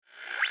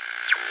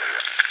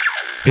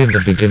In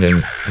the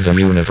beginning, the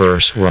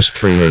universe was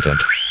created.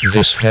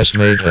 This has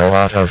made a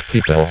lot of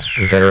people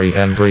very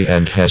angry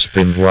and has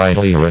been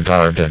widely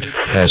regarded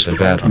as a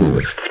bad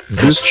move.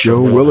 This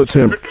show will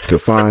attempt to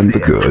find the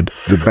good,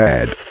 the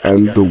bad,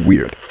 and the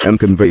weird, and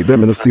convey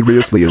them in a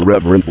seriously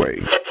irreverent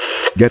way.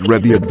 Get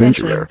ready,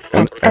 adventurer,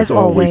 and as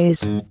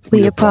always,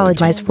 we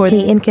apologize for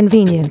the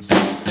inconvenience.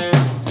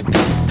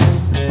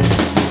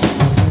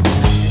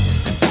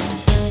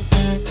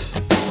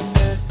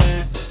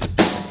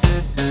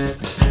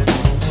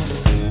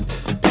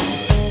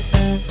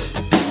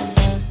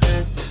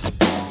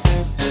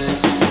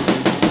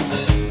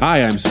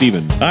 Hi, I'm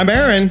Steven. I'm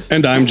Aaron.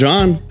 And I'm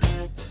John.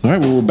 All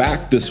right, well, we're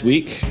back this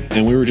week,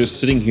 and we were just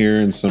sitting here,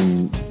 and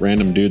some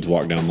random dudes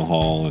walked down the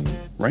hall and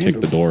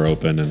kicked the door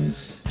open, and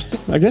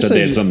I guess said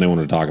they had something they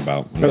wanted to talk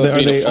about. Are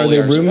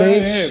they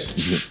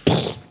roommates?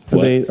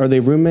 Are they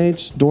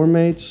roommates?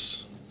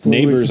 Dorm-mates?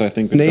 Neighbors, I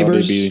think.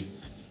 Neighbors?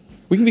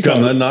 We can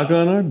become a knock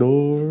on our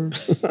door.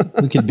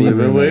 We could be We've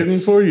been waiting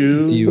for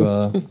you. If you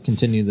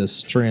continue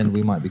this trend,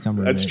 we might become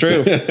roommates. That's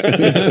true.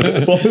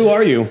 Well, who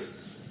are you?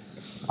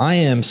 I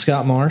am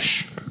Scott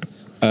Marsh.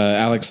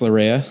 Alex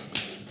Larea.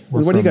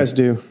 What do you guys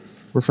do?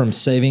 We're from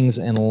Savings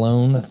and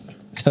Loan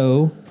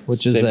Co.,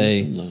 which is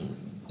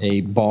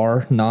a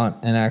bar,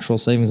 not an actual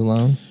savings and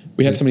loan.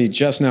 We had somebody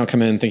just now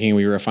come in thinking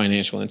we were a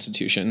financial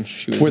institution.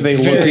 Were they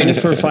looking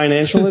for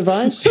financial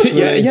advice?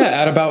 Yeah,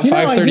 at about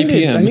 5:30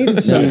 p.m. I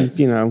needed some,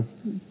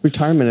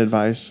 retirement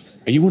advice.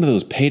 Are you one of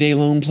those payday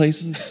loan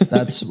places?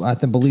 I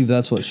believe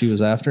that's what she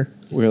was after.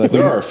 We were like,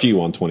 there are a few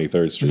on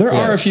 23rd Street. There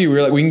are a few. We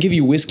were like, we can give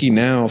you whiskey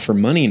now for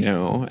money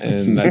now,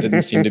 and that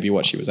didn't seem to be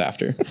what she was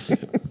after.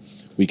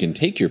 We can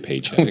take your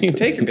paycheck. We can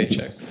take your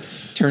paycheck,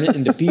 turn it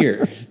into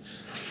beer.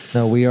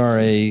 No,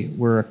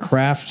 we're a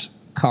craft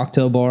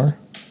cocktail bar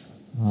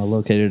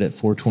located at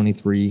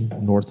 423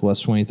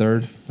 Northwest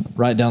 23rd,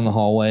 right down the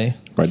hallway.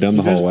 Right down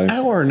the hallway.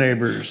 Our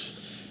neighbors.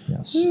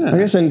 Yes. Yeah. I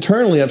guess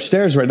internally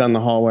upstairs, right down the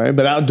hallway,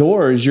 but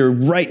outdoors, you're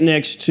right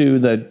next to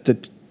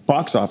the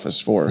box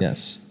office for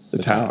the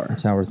Tower. The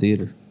Tower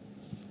Theater.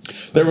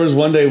 There was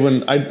one day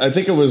when I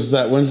think it was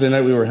that Wednesday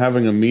night we were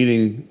having a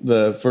meeting,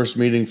 the first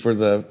meeting for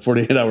the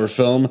 48-hour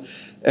film,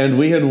 and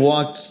we had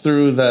walked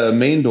through the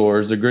main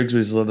doors. The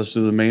Grigsby's let us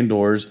through the main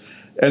doors,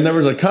 and there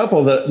was a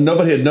couple that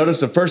nobody had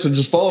noticed at first and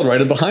just followed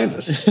right in behind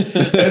us.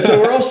 And so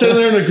we're all sitting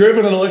there in the group,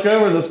 and then I look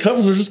over, and those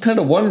couples are just kind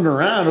of wandering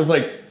around. I was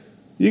like,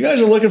 you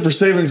guys are looking for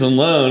savings and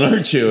loan,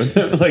 aren't you? And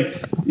they're like,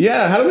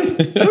 yeah, how do we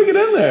get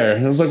in there?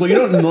 And I was like, well, you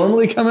don't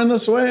normally come in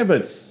this way,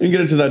 but you can get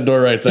into that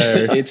door right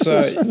there. It's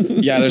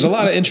there's a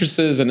lot of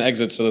entrances and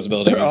exits to this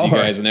building, as you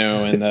guys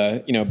know.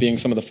 And being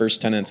some of the first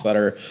tenants that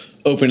are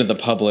open to the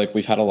public,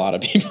 we've had a lot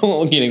of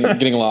people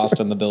getting lost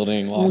in the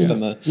building,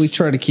 We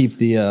try to keep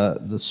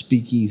the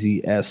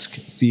speakeasy-esque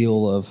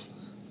feel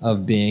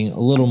of being a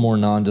little more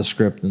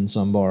nondescript than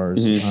some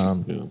bars.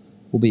 Mm-hmm.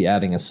 We'll be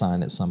adding a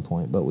sign at some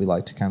point, but we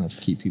like to kind of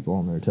keep people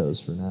on their toes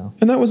for now.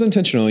 And that was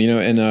intentional,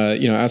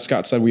 as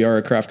Scott said, we are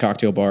a craft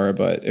cocktail bar,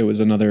 but it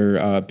was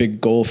another big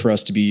goal for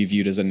us to be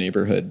viewed as a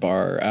neighborhood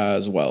bar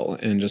as well.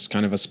 And just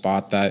kind of a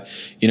spot that,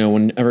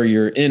 whenever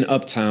you're in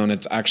Uptown,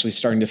 it's actually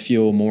starting to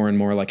feel more and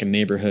more like a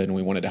neighborhood. And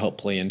we wanted to help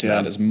play into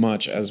that as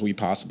much as we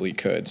possibly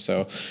could.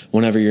 So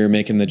whenever you're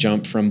making the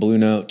jump from Blue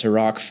Note to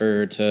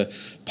Rockford to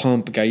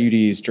Pump,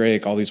 Gaiudes,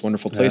 Drake, all these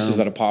wonderful places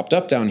that have popped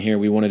up down here,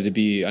 we wanted to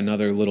be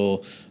another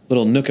little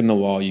nook in the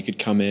wall you could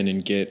come in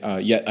and get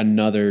yet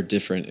another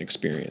different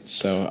experience.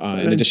 So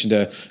in addition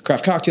to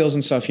craft cocktails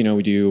and stuff,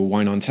 we do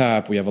wine on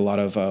tap. We have a lot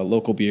of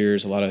local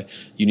beers, a lot of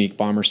unique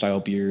bomber style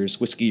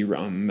beers, whiskey,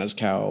 rum,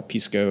 mezcal,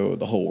 pisco,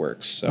 the whole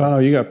works. So, oh,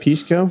 you got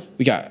pisco?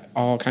 We got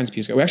all kinds of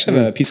pisco. We actually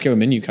have a pisco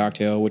menu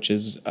cocktail, which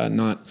is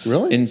not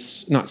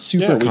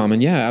super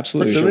common. Yeah,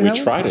 absolutely. We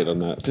tried it on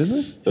that, didn't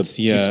we? It's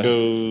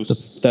the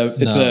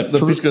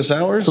pisco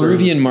sours,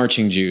 Peruvian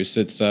marching juice.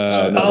 It's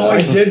I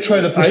did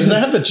try the. Does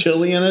that have the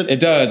chili in it? It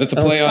does. It's a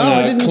play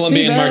on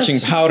Colombian marching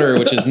powder,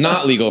 which is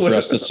not legal for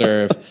us to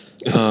serve.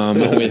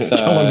 With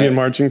Colombian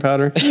marching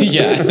powder.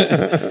 Yeah.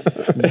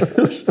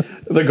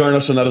 The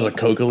garnish on that is a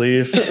coca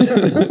leaf.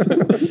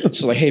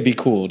 She's like, hey, be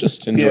cool.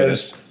 Just enjoy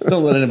this.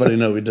 Don't let anybody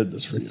know we did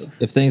this for you.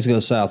 If things go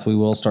south, we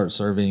will start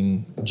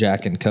serving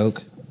Jack and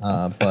Coke.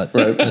 But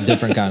a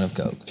different kind of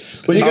Coke.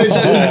 Well, you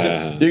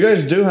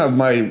guys do have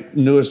my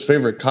newest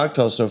favorite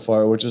cocktail so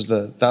far, which is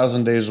the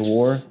 1,000 Days of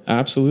War.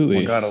 Absolutely. Oh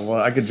my God,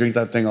 I could drink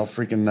that thing all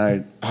freaking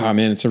night. Oh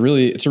man, it's a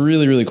really,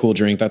 really cool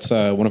drink. That's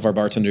one of our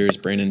bartenders,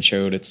 Brandon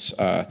Chode.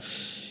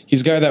 He's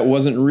a guy that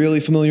wasn't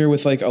really familiar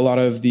with like a lot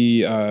of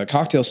the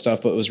cocktail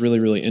stuff, but was really,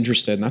 really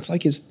interested. And that's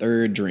like his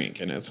third drink,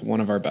 and it's one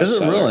of our best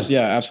sellers.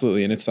 Really? Yeah,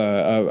 absolutely. And it's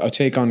a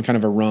take on kind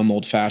of a rum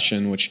old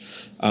fashioned, which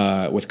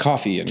with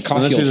coffee and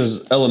coffee. And this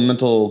uses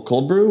elemental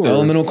cold brew.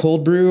 Elemental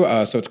cold brew.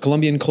 So it's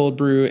Colombian cold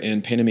brew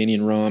and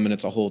Panamanian rum, and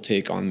it's a whole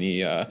take on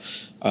the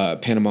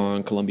Panama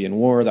and Colombian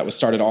War that was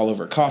started all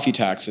over coffee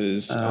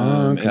taxes.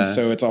 And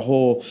so it's a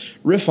whole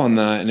riff on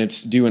that, and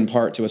it's due in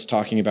part to us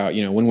talking about,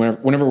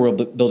 whenever we're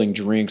building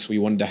drinks, we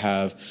wanted to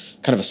have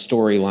kind of a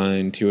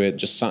storyline to it,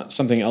 just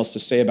something else to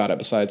say about it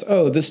besides,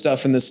 oh, this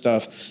stuff and this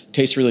stuff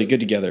taste really good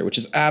together, which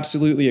is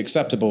absolutely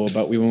acceptable.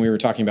 But when we were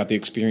talking about the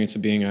experience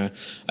of being a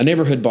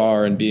neighborhood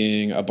bar and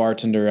being a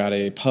bartender at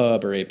a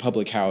pub or a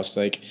public house,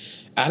 like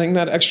adding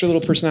that extra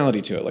little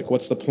personality to it, like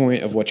what's the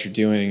point of what you're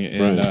doing?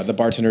 And the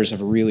bartenders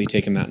have really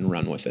taken that and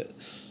run with it.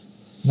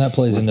 And that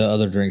plays into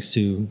other drinks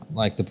too,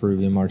 like the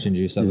Peruvian Marching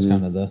Juice. That was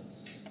kind of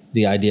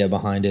the idea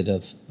behind it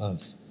of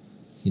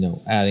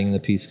adding the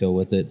pisco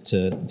with it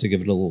to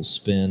give it a little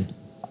spin.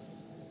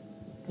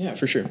 Yeah,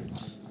 for sure.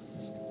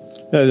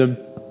 The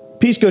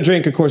pisco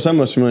drink, of course, I'm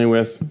most familiar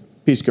with,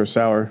 pisco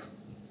sour.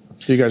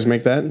 Do you guys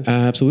make that?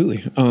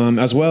 Absolutely.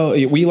 As well,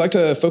 we like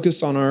to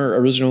focus on our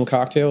original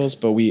cocktails,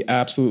 but we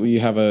absolutely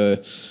have a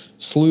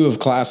slew of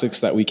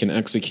classics that we can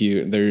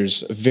execute.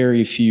 There's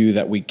very few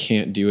that we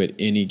can't do at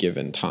any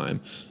given time.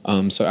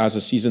 So as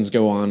the seasons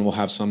go on, we'll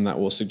have some that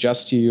we'll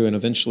suggest to you, and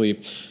eventually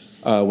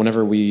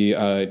whenever we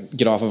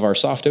get off of our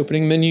soft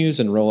opening menus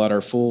and roll out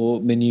our full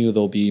menu,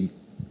 there'll be,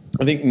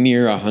 I think,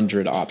 near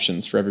 100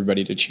 options for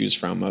everybody to choose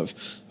from of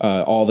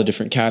all the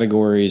different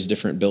categories,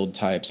 different build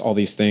types, all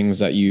these things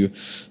that you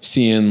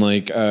see in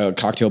like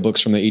cocktail books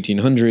from the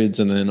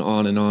 1800s, and then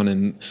on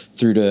and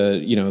through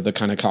to, the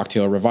kind of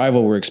cocktail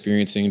revival we're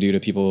experiencing due to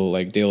people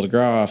like Dale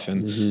DeGroff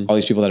and all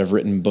these people that have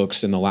written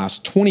books in the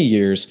last 20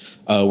 years.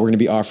 We're going to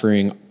be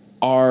offering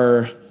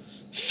our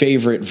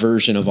favorite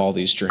version of all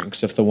these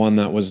drinks. If the one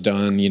that was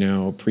done,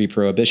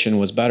 pre-prohibition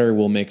was better,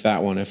 we'll make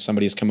that one. If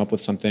somebody's come up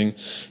with something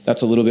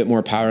that's a little bit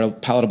more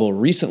palatable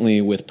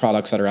recently with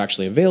products that are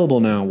actually available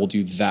now, we'll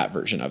do that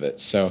version of it.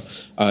 So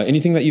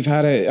anything that you've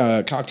had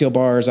at cocktail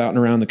bars out and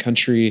around the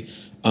country,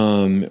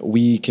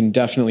 we can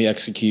definitely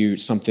execute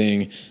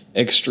something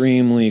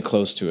extremely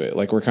close to it.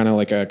 Like we're kind of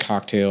like a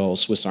cocktail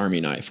Swiss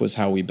Army knife was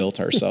how we built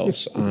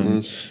ourselves.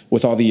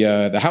 With all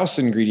the house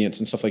ingredients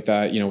and stuff like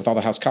that, with all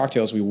the house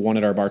cocktails, we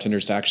wanted our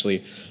bartenders to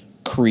actually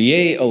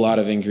create a lot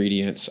of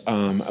ingredients.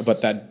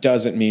 But that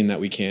doesn't mean that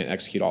we can't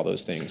execute all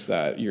those things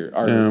that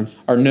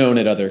are known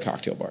at other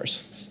cocktail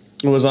bars.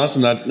 It was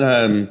awesome that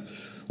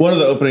one of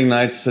the opening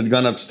nights had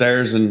gone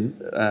upstairs and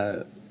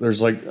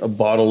there's like a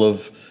bottle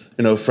of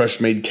fresh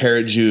made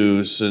carrot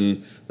juice,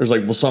 and there's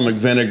like balsamic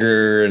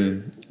vinegar,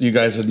 and you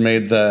guys had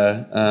made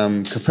the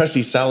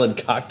caprese salad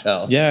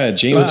cocktail. Yeah,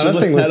 James had a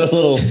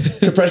little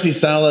caprese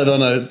salad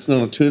on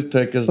a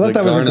toothpick as the garnish. I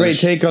thought that was a great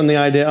take on the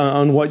idea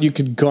on what you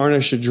could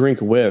garnish a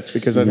drink with,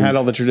 because it had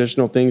all the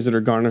traditional things that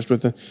are garnished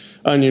with an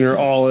onion or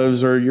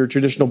olives or your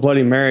traditional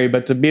Bloody Mary,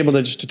 but to be able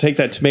to just take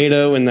that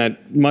tomato and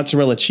that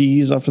mozzarella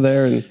cheese off of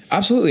there. And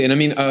absolutely. And I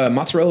mean,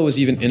 mozzarella was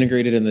even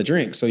integrated in the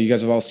drink. So you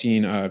guys have all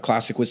seen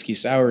classic whiskey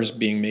sours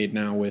being made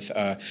now with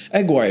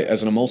egg white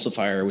as an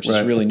emulsifier, which is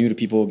really new to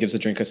people. It gives the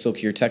drink a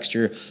silkier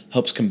texture,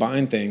 helps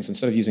combine things.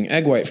 Instead of using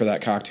egg white for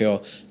that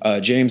cocktail,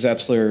 James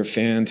Etzler,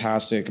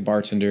 fantastic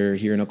bartender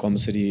here in Oklahoma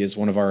City, is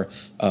one of our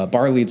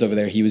bar leads over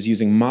there. He was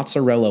using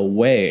mozzarella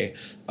whey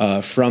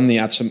from the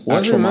actual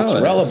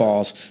mozzarella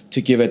balls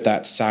to give it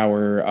that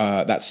sour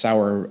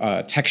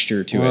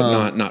texture to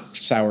it. Not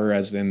sour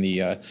as in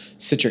the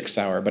citric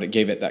sour, but it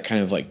gave it that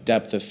kind of like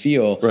depth of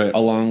feel,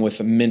 along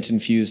with mint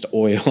infused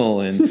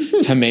oil and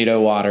tomato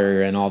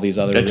water and all these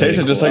other. It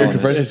tasted just like a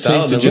caprese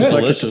salad. It just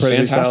like a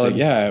caprese salad.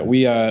 Yeah,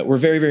 we're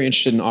very, very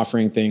interested in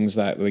offering things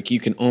that like you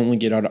can only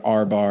get out of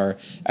our bar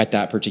at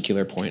that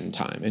particular point in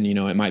time. And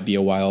it might be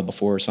a while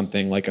before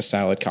something like a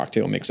salad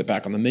cocktail makes it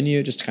back on the menu.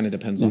 It just kind of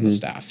depends on the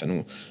staff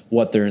and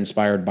what they're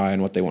inspired by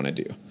and what they want to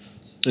do.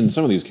 In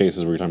some of these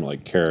cases where you're talking about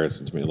like carrots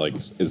and tomato, like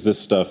is this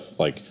stuff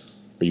like,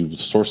 are you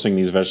sourcing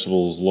these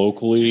vegetables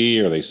locally?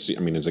 Are they? Is it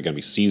going to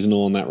be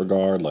seasonal in that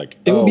regard? Like,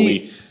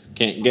 we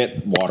can't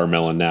get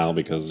watermelon now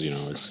because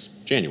it's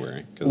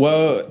January.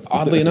 Well,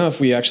 oddly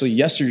enough, we actually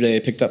yesterday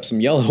picked up some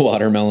yellow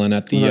watermelon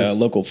at the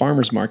local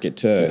farmers market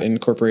to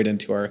incorporate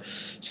into our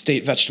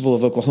state vegetable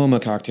of Oklahoma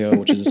cocktail,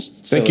 which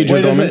is thank you, Joe.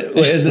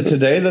 Is it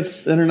today?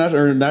 That's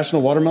International or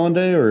National Watermelon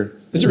Day, or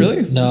is it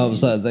really? No, it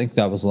was. I think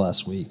that was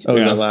last week. Oh,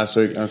 was that last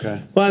week? Okay.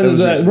 Well,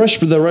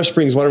 the Rush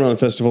Springs Watermelon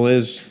Festival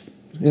is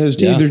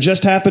either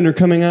just happened or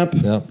coming up.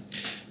 Yeah.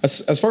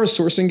 As far as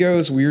sourcing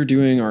goes, we're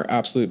doing our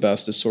absolute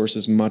best to source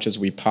as much as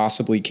we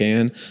possibly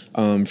can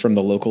from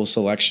the local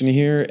selection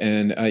here.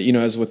 And,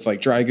 as with like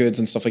dry goods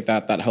and stuff like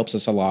that, that helps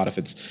us a lot. If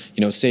it's,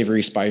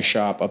 Savory Spice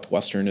Shop up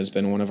Western has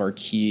been one of our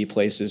key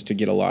places to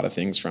get a lot of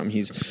things from.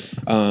 He's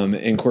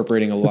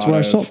incorporating a lot of... That's where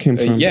our salt came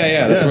from.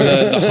 That's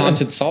where the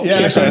haunted salt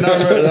came from.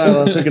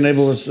 Last week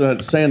Abel was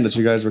saying that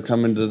you guys were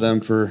coming to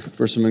them for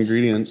some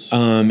ingredients.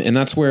 And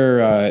that's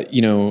where,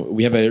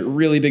 we have a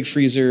really big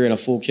freezer and a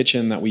full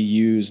kitchen that we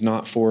use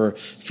not for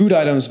food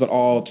items, but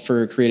all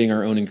for creating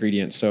our own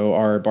ingredients. So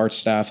our bar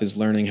staff is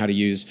learning how to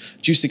use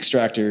juice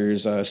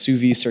extractors,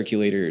 sous vide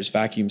circulators,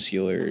 vacuum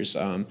sealers,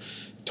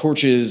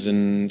 torches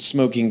and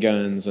smoking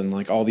guns and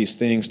like all these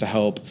things to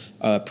help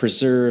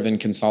preserve and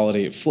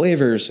consolidate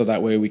flavors, so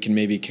that way we can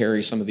maybe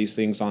carry some of these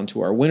things onto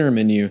our winter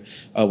menu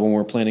when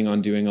we're planning on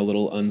doing a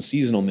little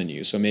unseasonal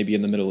menu. So maybe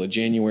in the middle of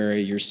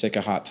January, you're sick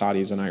of hot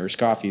toddies and Irish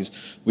coffees,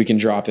 we can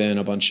drop in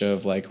a bunch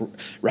of like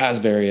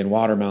raspberry and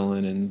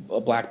watermelon and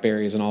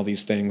blackberries and all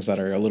these things that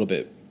are a little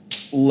bit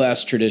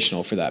less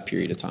traditional for that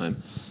period of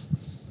time.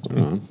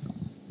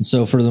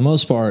 So for the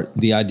most part,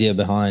 the idea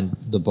behind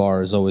the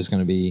bar is always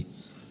going to be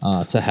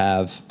to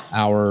have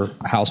our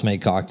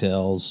house-made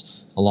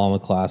cocktails along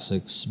with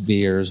classics,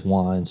 beers,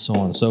 wines, so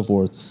on and so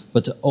forth,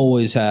 but to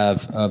always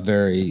have a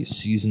very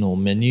seasonal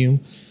menu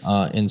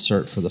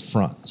insert for the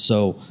front,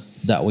 so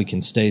that we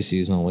can stay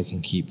seasonal. We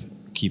can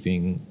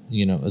keeping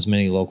as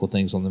many local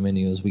things on the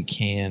menu as we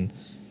can,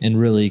 and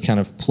really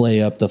kind of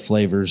play up the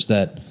flavors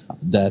that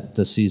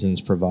the seasons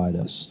provide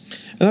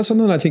us. And that's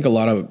something that I think a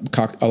lot of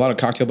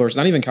cocktail bars,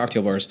 not even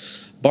cocktail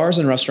bars, bars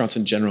and restaurants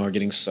in general are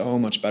getting so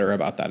much better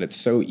about that. It's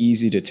so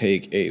easy to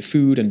take a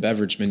food and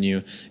beverage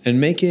menu and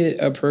make it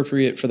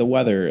appropriate for the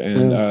weather.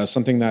 And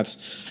something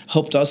that's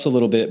helped us a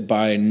little bit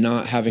by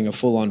not having a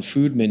full-on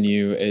food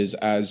menu is,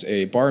 as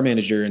a bar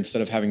manager,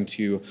 instead of having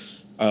to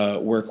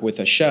work with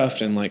a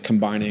chef and like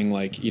combining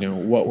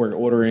what we're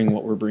ordering,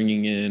 what we're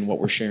bringing in, what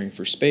we're sharing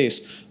for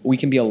space, we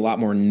can be a lot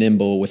more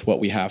nimble with what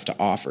we have to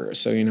offer.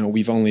 So,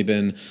 we've only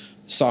been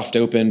soft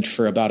opened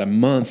for about a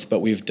month,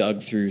 but we've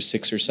dug through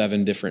 6 or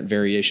 7 different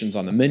variations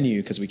on the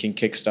menu because we can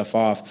kick stuff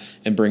off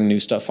and bring new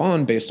stuff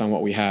on based on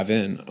what we have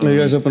in. You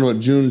guys opened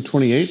June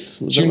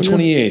 28th? June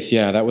 28th,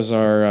 yeah. That was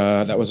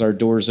our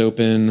doors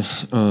open,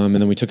 and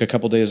then we took a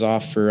couple days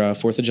off for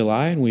 4th of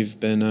July, and we've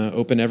been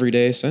open every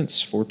day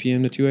since 4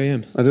 p.m. to 2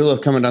 a.m. I do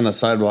love coming down the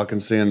sidewalk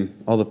and seeing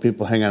all the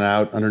people hanging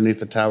out underneath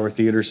the Tower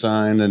Theater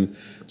sign, and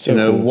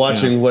cool.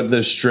 Watching what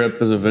this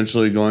strip is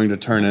eventually going to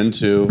turn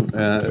into.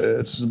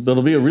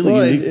 It'll be a really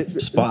unique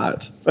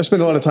spot. I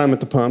spend a lot of time at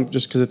the Pump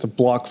just because it's a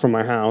block from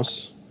my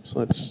house. So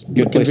that's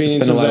good place to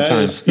spend a lot of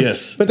time.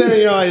 Yes. But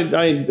then,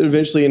 I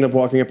eventually end up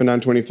walking up and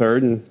down 23rd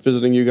and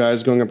visiting you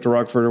guys, going up to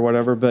Rockford or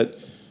whatever.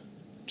 But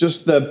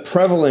just the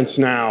prevalence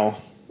now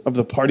of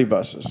the party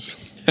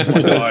buses. Oh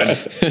my God.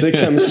 They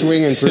come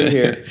swinging through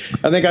here.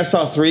 I think I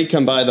saw 3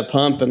 come by the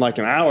Pump in like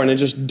an hour, and it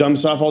just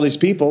dumps off all these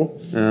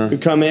people who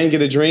come in,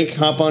 get a drink,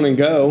 hop on and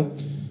go.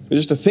 And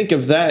just to think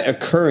of that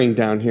occurring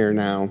down here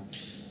now,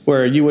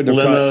 where you wouldn't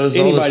have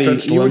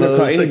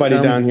caught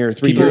anybody down here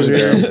 3 years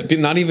ago.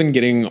 Not even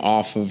getting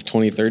off of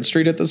 23rd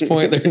Street at this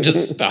point. They're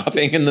just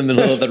stopping in the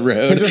middle of the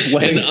road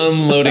and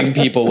unloading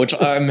people, which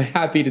I'm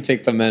happy to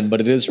take them in, but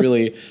it is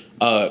really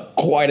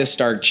quite a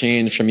stark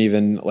change from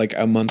even like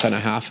a month and a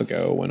half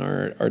ago when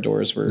our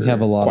doors were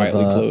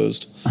quietly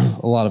closed.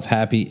 A lot of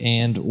happy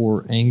and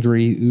or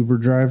angry Uber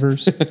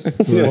drivers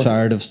who are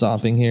tired of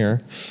stopping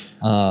here,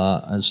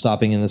 and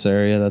stopping in this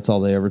area. That's all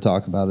they ever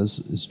talk about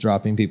is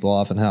dropping people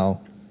off, and how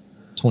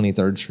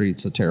 23rd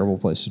Street's a terrible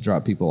place to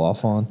drop people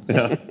off on.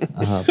 Yeah.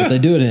 But they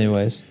do it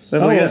anyways.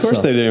 Of course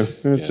they do.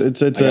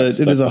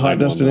 It is a hot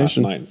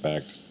destination. Last night, in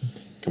fact,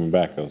 coming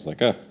back, I was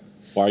like,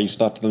 why are you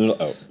stopped in the middle?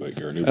 Oh, wait,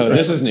 you're an Uber driver.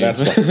 This is new. That's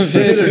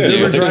this is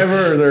Uber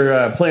driver, or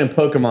they're playing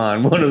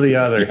Pokemon, one or the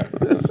other.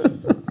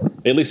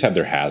 They at least had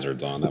their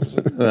hazards on. That was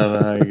it.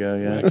 There you go,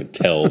 yeah. I could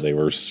tell they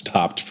were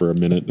stopped for a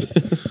minute.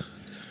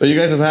 But you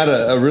guys have had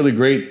a really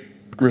great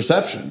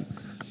reception.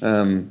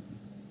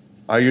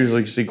 I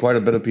usually see quite a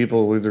bit of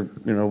people either,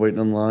 waiting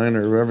in line,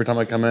 or every time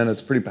I come in,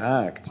 it's pretty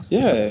packed.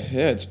 Yeah,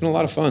 it's been a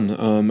lot of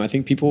fun. I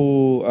think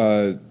people,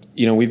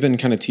 we've been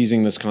kind of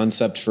teasing this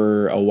concept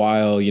for a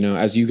while.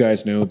 As you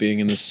guys know, being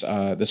in this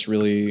this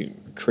really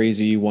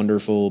crazy,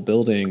 wonderful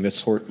building,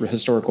 this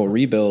historical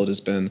rebuild has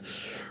been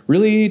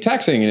really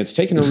taxing, and it's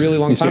taken a really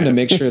long time to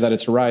make sure that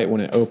it's right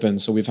when it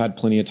opens. So we've had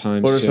plenty of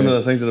times. What are some of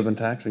the things that have been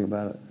taxing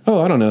about it? Oh,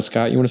 I don't know,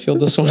 Scott. You want to field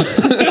this one?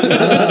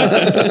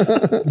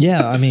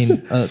 Yeah, I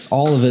mean,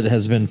 all of it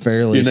has been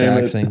fairly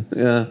taxing.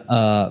 Yeah.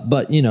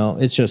 But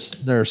it's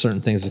just there are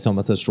certain things that come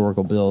with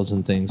historical builds,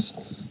 and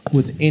things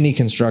with any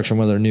construction,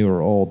 whether new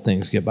or old,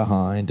 things get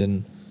behind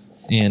and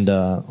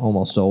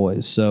almost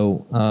always.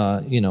 So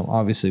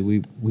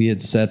obviously we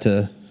had set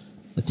a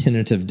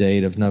tentative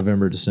date of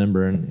November,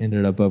 December, and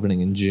ended up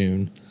opening in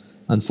June,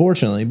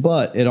 unfortunately.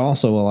 But it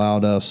also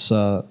allowed us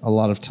a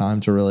lot of time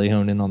to really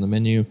hone in on the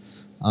menu.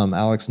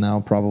 Alex now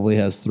probably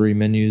has 3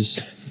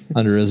 menus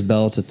under his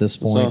belt at this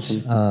point,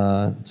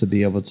 awesome. To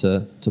be able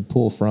to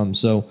pull from.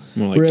 So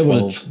we're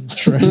able 12.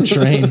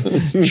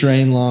 to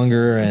train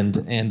longer and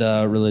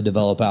really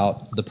develop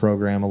out the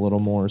program a little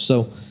more.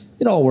 So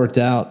it all worked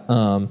out.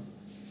 At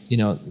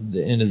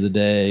the end of the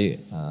day,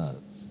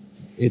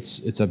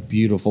 it's a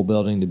beautiful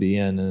building to be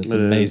in, and it's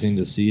amazing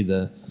to see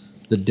the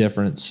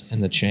difference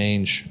and the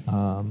change.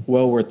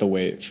 Well worth the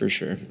wait for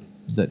sure.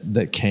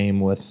 That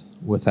came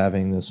with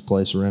having this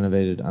place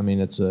renovated. I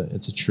mean, it's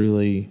a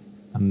truly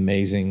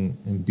amazing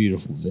and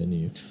beautiful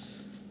venue.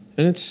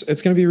 And it's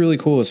going to be really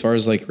cool as far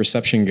as like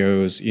reception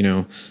goes.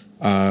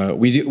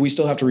 we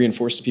still have to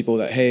reinforce to people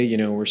that, hey,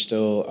 we're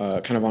still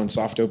kind of on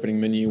soft opening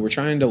menu. We're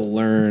trying to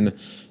learn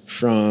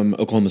from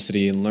Oklahoma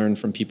City and learn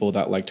from people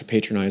that like to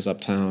patronize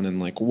Uptown and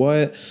like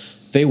what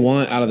they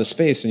want out of the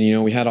space.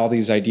 And, we had all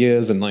these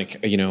ideas and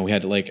we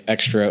had like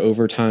extra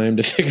overtime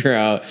to figure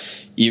out.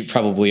 You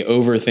probably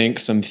overthink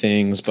some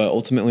things, but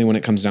ultimately when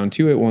it comes down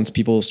to it, once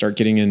people start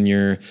getting in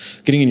your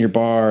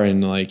bar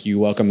and like you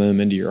welcome them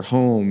into your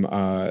home,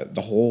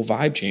 the whole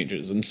vibe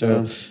changes. And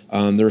so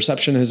the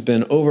reception has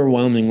been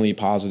overwhelmingly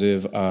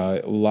positive.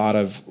 A lot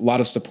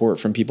of support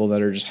from people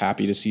that are just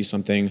happy to see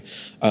something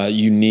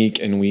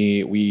unique, and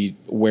we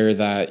wear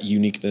that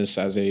uniqueness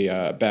as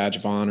a badge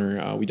of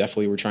honor. We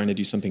definitely were trying to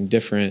do something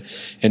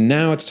different, and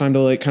now it's time to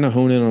like kind of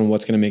hone in on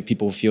what's going to make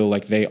people feel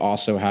like they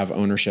also have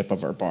ownership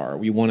of our bar.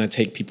 We want to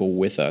take people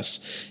with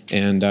us,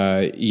 and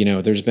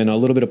there's been a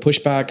little bit of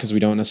pushback because we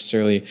don't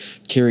necessarily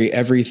carry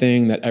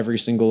everything that every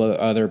single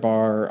other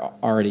bar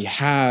already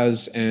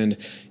has, and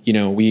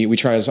we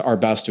try our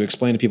best to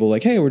explain to people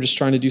like, hey, we're just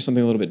trying to do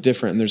something a little bit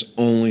different, and there's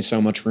only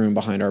so much room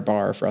behind our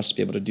bar for us to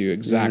be able to do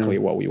exactly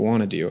what we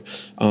want to do.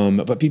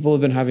 But people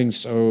have been having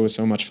so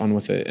much fun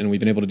with it, and we've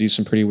been able to do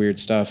some pretty weird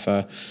stuff.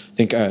 I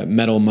think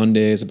Metal Monday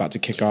is about to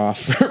kick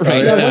off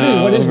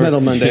now. What is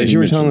Metal Mondays? You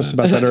were telling us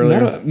about that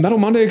earlier. Metal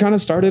Monday kind of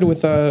started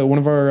with one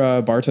of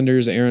our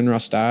bartenders, Aaron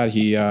Rostad.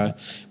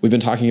 We've been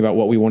talking about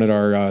what we wanted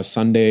our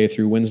Sunday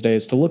through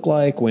Wednesdays to look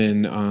like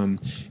when,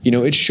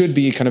 it should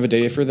be kind of a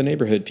day for the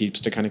neighborhood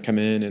peeps to kind of come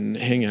in and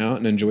hang out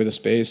and enjoy the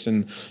space.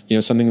 And,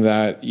 something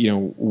that,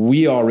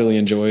 we all really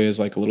enjoy is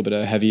like a little bit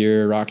of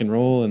heavier rock and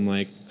roll and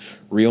like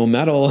real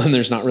metal, and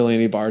there's not really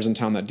any bars in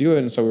town that do it.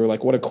 And so we were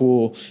like, what a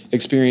cool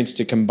experience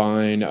to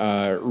combine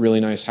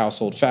really nice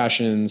household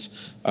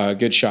fashions,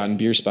 good shot and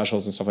beer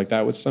specials and stuff like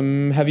that with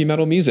some heavy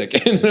metal music.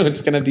 And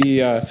it's going to be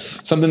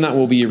something that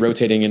will be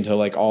rotating into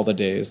like all the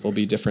days. There'll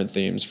be different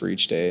themes for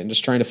each day, and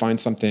just trying to find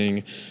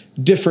something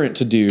different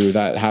to do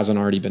that hasn't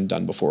already been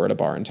done before at a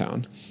bar in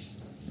town.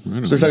 So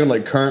we're talking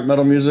like current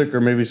metal music, or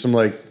maybe some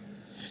like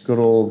good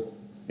old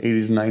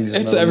 80s, 90s.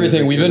 It's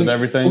everything.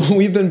 Everything.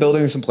 We've been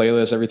building some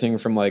playlists, everything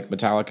from like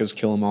Metallica's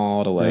Kill 'Em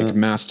All to like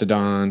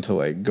Mastodon to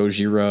like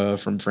Gojira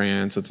from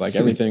France. It's like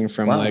everything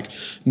from like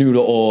new to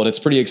old. It's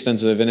pretty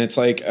extensive, and it's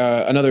like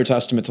another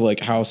testament to like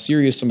how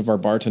serious some of our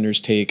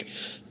bartenders take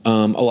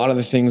a lot of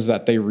the things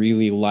that they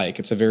really like.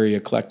 It's a very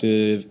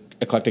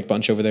eclectic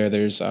bunch over there.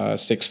 There's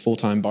 6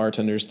 full-time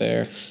bartenders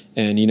there,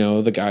 and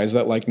the guys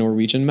that like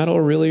Norwegian metal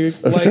really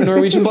like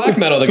Norwegian black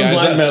metal. The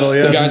guys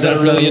that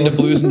are really into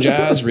blues and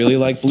jazz really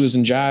like blues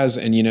and jazz.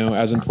 And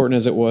as important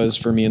as it was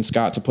for me and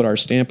Scott to put our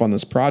stamp on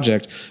this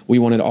project, we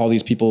wanted all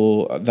these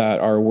people that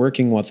are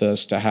working with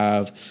us to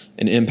have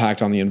an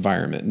impact on the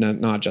environment,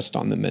 not just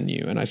on the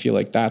menu. And I feel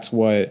like that's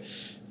what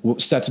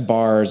sets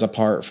bars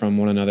apart from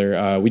one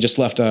another. We just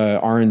left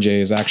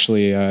R&J's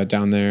actually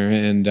down there,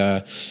 and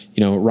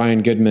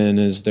Ryan Goodman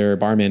is their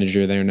bar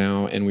manager there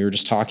now, and we were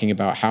just talking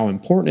about how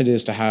important it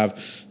is to have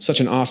such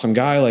an awesome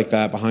guy like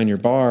that behind your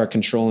bar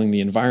controlling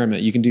the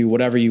environment. You can do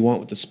whatever you want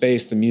with the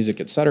space, the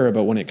music, etc.,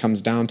 but when it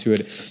comes down to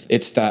it,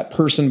 it's that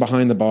person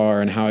behind the bar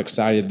and how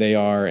excited they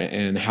are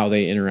and how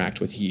they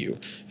interact with you.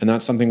 And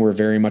that's something we're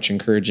very much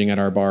encouraging at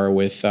our bar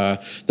with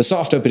the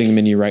soft opening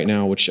menu right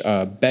now, which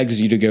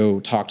begs you to go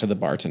talk to the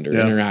bartender,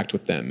 interact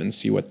with them, and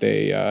see what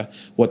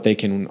they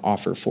can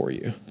offer for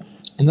you.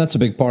 And that's a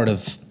big part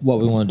of what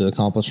we wanted to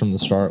accomplish from the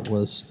start.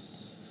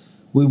 Was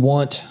we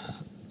want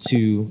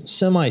to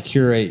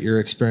semi-curate your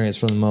experience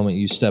from the moment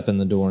you step in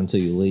the door until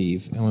you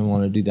leave, and we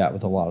want to do that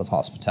with a lot of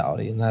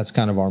hospitality. And that's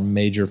kind of our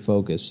major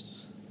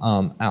focus,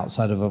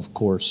 outside of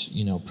course,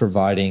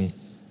 providing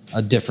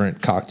a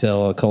different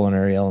cocktail, a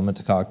culinary element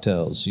to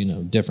cocktails,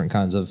 different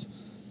kinds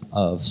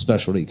of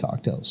specialty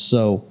cocktails.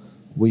 So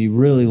we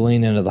really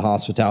lean into the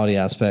hospitality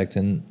aspect,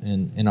 and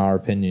in our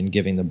opinion,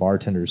 giving the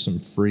bartenders some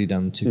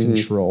freedom to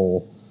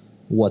control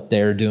what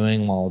they're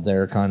doing while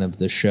they're kind of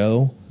the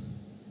show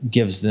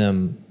gives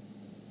them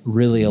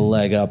really a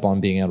leg up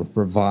on being able to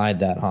provide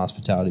that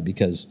hospitality,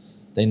 because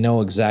they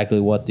know exactly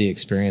what the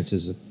experience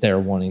is that they're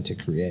wanting to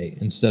create,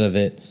 instead of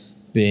it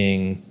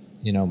being,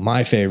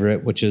 my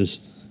favorite, which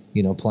is,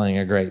 playing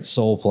a great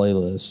soul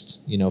playlist.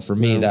 For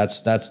me,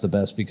 that's the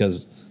best,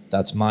 because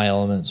that's my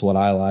elements, what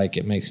I like.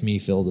 It makes me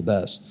feel the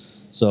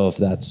best. So if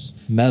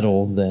that's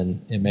metal,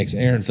 then it makes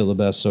Aaron feel the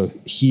best. So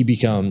he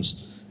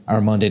becomes our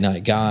Monday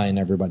night guy, and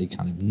everybody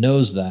kind of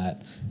knows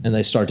that, and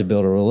they start to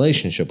build a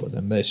relationship with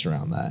him based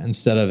around that,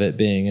 instead of it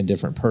being a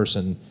different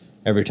person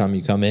every time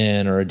you come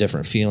in, or a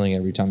different feeling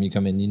every time you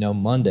come in.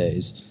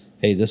 Mondays,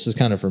 hey, this is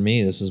kind of for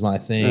me. This is my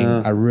thing.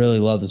 I really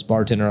love this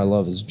bartender. I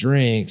love his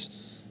drinks.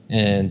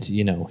 And,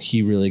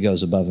 he really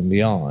goes above and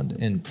beyond.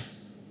 And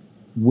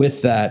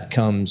with that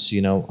comes,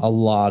 a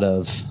lot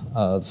of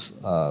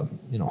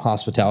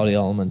hospitality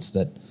elements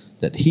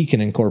that he can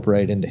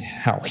incorporate into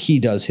how he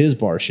does his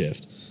bar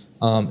shift.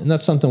 And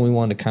that's something we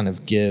want to kind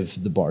of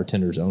give the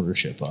bartenders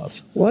ownership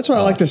of. Well, that's what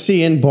I like to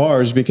see in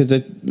bars, because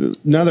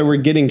now that we're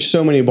getting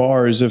so many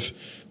bars, if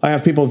I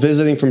have people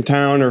visiting from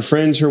town or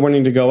friends who are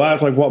wanting to go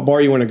out, like, what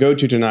bar you want to go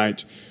to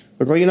tonight?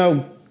 Like,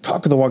 well,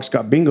 Cock of the Walk's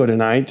got bingo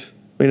tonight.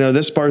 You know,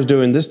 this bar's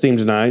doing this theme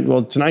tonight.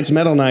 Well, tonight's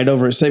metal night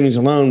over at Savings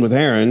and Loan with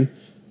Aaron.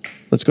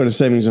 Let's go to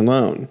Savings and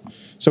Loan.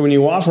 So when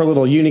you offer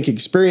little unique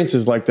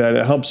experiences like that,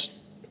 it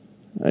helps.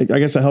 I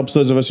guess it helps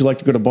those of us who like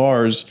to go to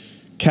bars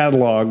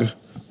catalog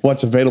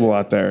what's available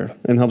out there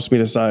and helps me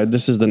decide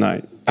this is the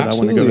night that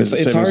Absolutely. I want to go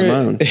to It's Savings and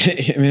Loan.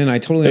 hard. Man, I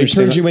totally It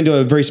understand. turns you into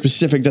a very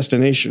specific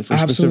destination for a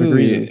specific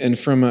reason. And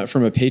from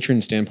a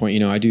patron standpoint, you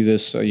know, I do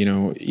this, you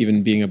know,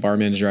 even being a bar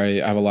manager,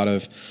 I have a lot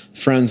of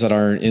friends that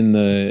are in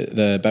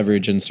the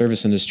beverage and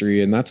service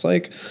industry. And that's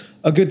like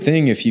a good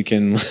thing if you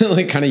can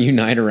like kind of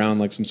unite around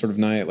like some sort of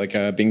night, like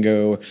a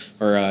bingo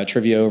or a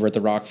trivia over at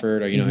the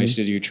Rockford, or, you know, I used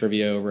to do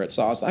trivia over at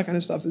Sauce. That kind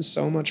of stuff is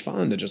so much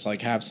fun to just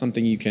like have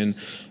something you can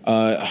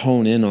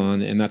hone in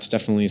on. And that's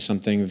definitely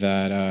something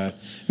that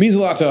means a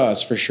lot to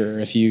us for sure.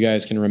 If you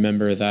guys can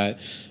remember that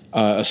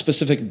a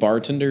specific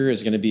bartender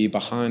is going to be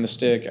behind the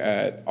stick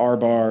at our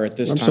bar at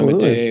this time of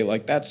day,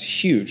 like that's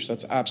huge.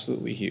 That's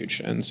absolutely huge.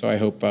 And so I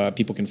hope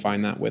people can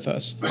find that with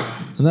us.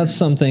 And that's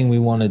something we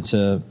wanted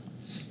to,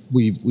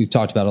 we've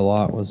talked about a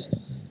lot, was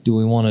do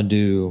we want to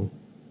do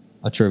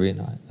a trivia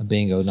night, a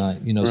bingo night,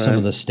 you know, some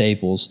of the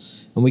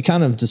staples. And we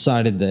kind of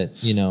decided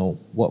that, you know,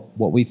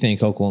 what we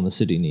think Oklahoma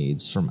City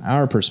needs from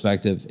our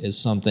perspective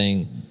is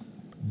something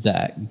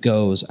that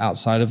goes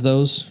outside of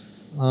those,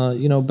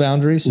 you know,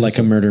 boundaries. Like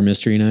a murder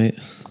mystery night.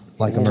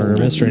 Like a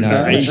murder mystery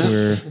night,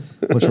 Nice.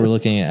 which we're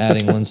looking at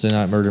adding Wednesday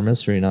night murder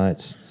mystery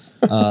nights.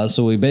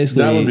 So we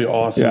basically, That would be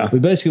awesome. Yeah. we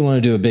basically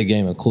want to do a big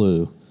game of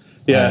Clue.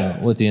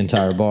 Yeah. With the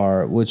entire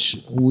bar, which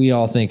we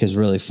all think is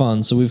really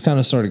fun. So we've kind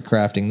of started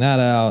crafting that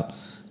out.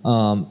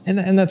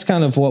 And that's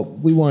kind of what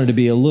we wanted to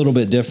be, a little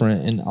bit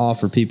different and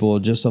offer people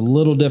just a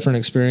little different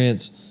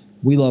experience.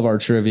 We love our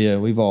trivia.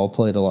 We've all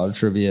played a lot of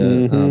trivia,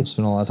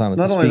 spent a lot of time at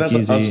Not the only that,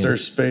 Speakeasy. the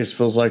upstairs space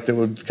feels like that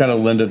would kind of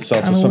lend itself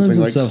to Kinda something lends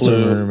like itself to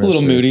Clue. murder A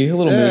little mystery. moody,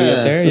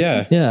 up there.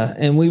 Yeah. Yeah,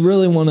 and we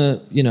really want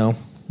to, you know,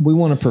 we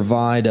want to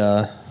provide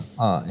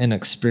an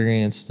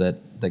experience that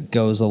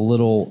goes a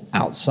little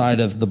outside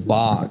of the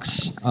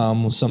box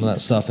with some of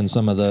that stuff and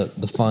some of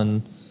the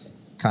fun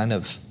kind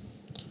of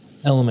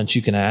elements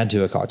you can add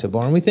to a cocktail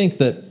bar. And we think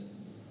that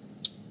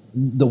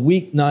the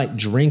weeknight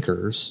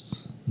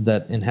drinkers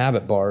that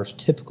inhabit bars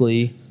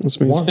typically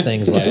want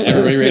things like that.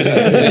 Everybody raise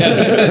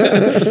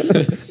their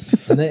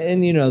hand.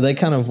 And you know, they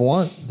kind of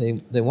want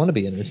they want to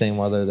be entertained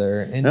while they're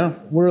there. And Yeah.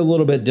 we're a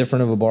little bit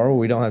different of a bar where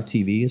we don't have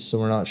TVs, so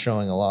we're not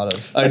showing a lot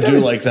of. I do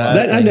like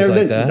that. Things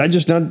like that. I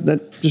just not dawned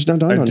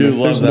I on do me.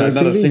 love There's that.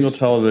 no Not a TVs. single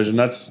television.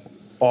 That's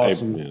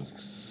awesome. Yeah.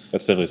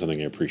 That's definitely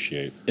something I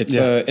appreciate. It's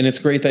and it's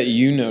great that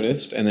you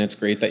noticed, and it's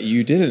great that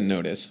you didn't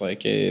notice.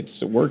 Like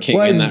it's working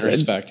Well, in it's- that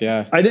respect.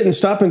 Yeah. I didn't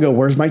stop and go,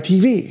 "Where's my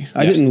TV?"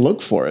 I didn't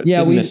look for it. Yeah,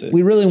 Didn't we miss it.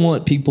 we really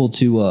want people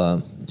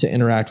to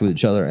interact with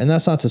each other, and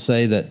that's not to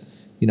say that,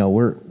 you know,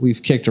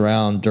 we've kicked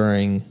around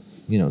during,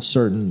 you know,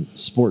 certain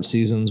sports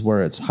seasons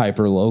where it's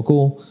hyper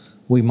local.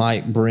 We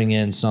might bring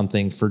in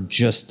something for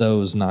just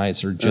those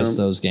nights or just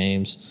those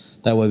games.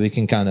 That way we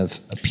can kind of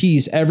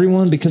appease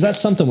everyone, because that's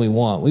something we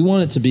want. We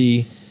want it to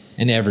be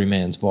in every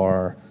man's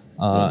bar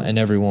and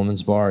every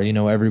woman's bar. You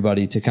know,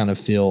 everybody to kind of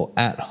feel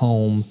at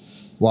home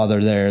while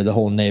they're there. The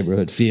whole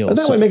neighborhood feels. But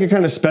that would make it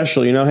kind of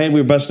special, you know. Hey,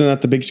 we're busting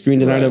out the big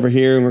screen tonight over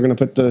here, and we're going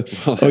to put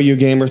the OU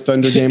game or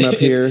Thunder game up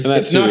here.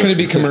 It's not going to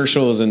be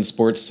commercials and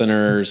Sports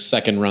Center's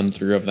second run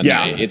through of the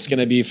night. It's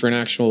going to be for an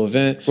actual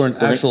event. For an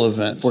actual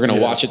event. We're going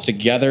to watch it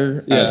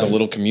together as a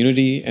little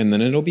community, and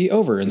then it'll be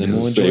over, and then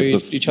we'll enjoy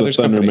each other's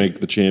the Thunder company. make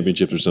the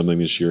championships or something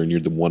this year, and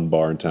you're the one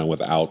bar in town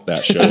without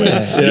that show,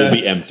 and you'll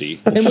be empty.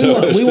 And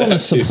we want to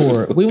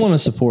support. We want to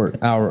support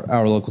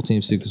our local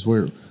teams too, because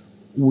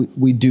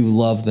we do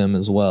love them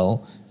as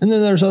well. And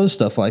then there's other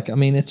stuff like, I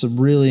mean, it's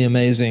really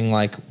amazing.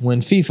 Like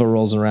when FIFA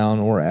rolls around,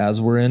 or as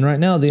we're in right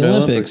now, the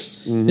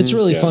Olympics. It's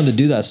really fun to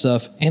do that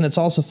stuff, and it's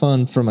also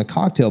fun from a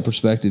cocktail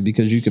perspective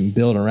because you can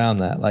build around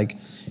that. Like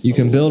you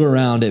can build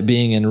around it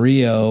being in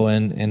Rio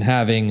and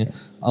having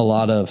a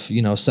lot of,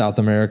 you know, South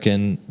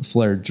American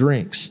flavored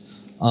drinks.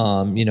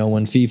 You know,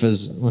 when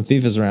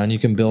FIFA's around, you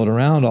can build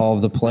around all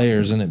of the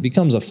players, and it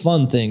becomes a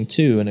fun thing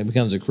too, and it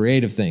becomes a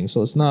creative thing.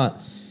 So it's not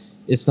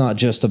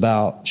just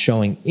about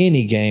showing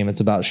any game; it's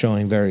about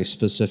showing very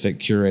specific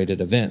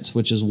curated events,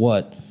 which is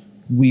what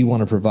we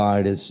want to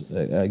provide. Is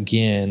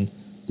again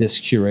this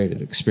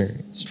curated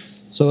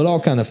experience. So it all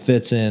kind of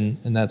fits in,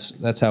 and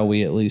that's how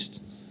we at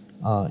least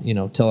you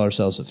know, tell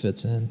ourselves it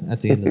fits in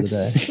at the end of the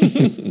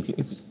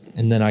day.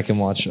 And then I can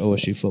watch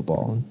OSU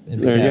football and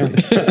be There you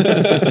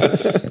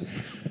happy.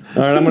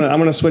 All right, I'm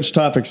gonna switch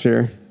topics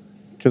here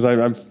because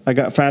I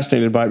got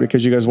fascinated by it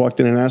because you guys walked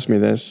in and asked me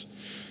this.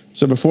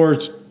 So before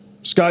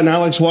Scott and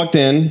Alex walked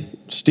in,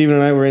 Steven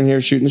and I were in here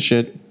shooting the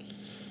shit,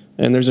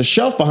 and there's a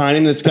shelf behind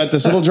him that's got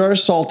this little jar of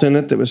salt in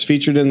it that was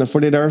featured in the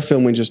 48-hour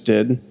film we just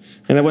did,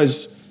 and it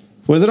was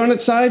it on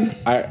its side?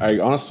 I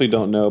honestly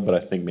don't know, but I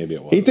think maybe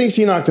it was. He thinks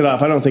he knocked it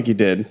off. I don't think he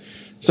did.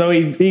 So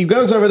he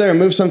goes over there and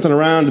moves something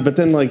around, but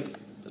then like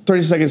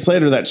 30 seconds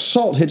later, that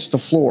salt hits the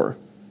floor.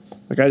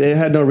 Like it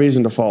had no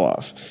reason to fall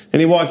off.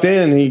 And he walked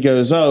in and he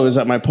goes, "Oh, is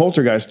that my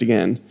poltergeist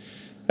again?"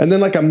 And then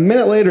like a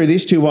minute later,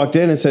 these two walked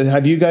in and said,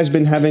 "Have you guys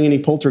been having any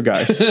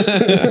poltergeists?"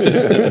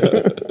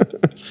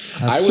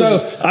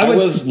 I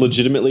was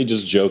legitimately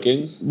just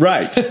joking.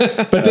 Right.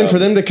 But then for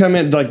them to come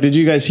in, like, did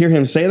you guys hear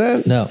him say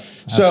that? No.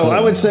 So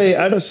I would say,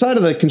 outside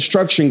of the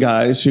construction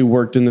guys who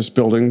worked in this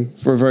building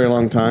for a very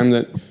long time,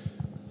 that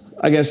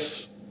I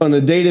guess on a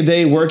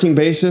day-to-day working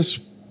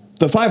basis,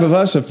 the five of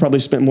us have probably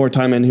spent more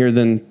time in here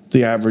than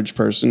the average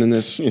person in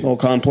this whole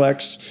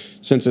complex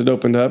since it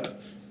opened up.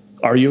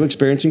 Are you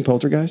experiencing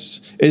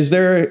poltergeists? Is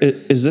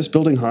this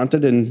building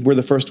haunted and we're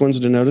the first ones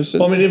to notice it?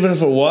 Well, I mean, even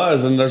if it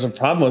was and there's a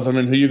problem with it, I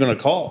mean, who are you going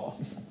to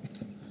call?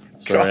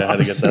 Sorry, I had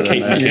to get that in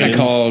there. You're gonna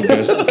call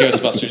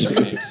Ghostbusters.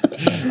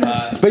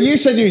 But you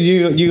said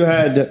you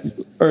had,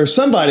 or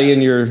somebody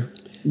in your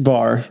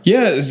bar.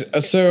 Yeah.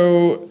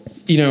 So,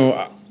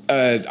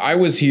 I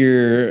was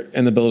here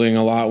in the building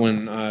a lot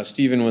when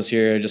Steven was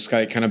here, just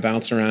kind of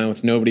bouncing around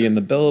with nobody in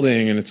the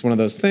building. And it's one of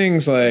those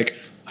things like,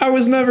 I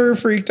was never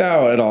freaked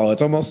out at all.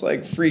 It's almost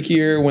like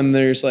freakier when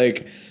there's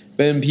like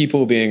been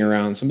people being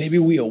around. So maybe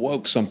we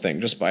awoke something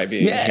just by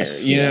being here.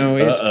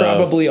 It's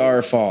probably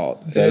our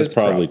fault. That is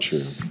probably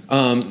true.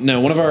 No,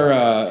 one of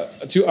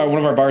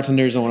our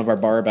bartenders and one of our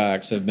bar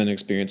backs have been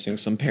experiencing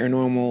some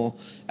paranormal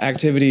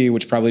activity,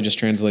 which probably just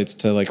translates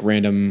to like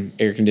random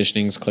air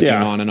conditionings clicking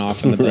on and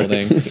off in the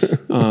building.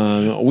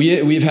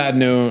 We've had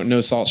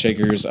no salt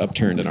shakers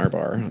upturned in our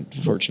bar,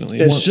 unfortunately.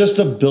 It's just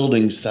the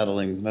building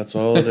settling. That's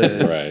all it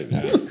is. Right.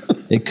 Yeah.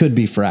 It could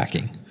be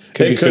fracking.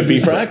 It could be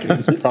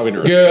fracking. Probably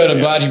not. Good. I'm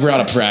glad you brought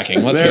up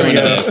fracking. Let's go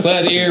into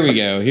this. Here we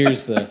go.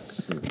 Here's the.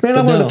 Man,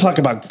 I want to talk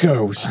about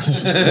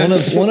ghosts.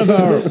 One of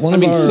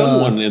our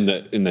someone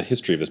in the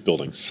history of this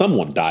building,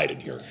 someone died in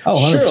here. Oh,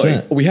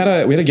 100%. We had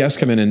a guest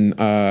come in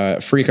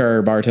and freak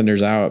our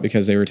bartenders out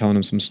because they were telling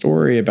him some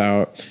story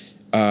about.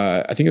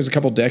 I think it was a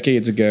couple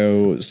decades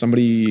ago. Some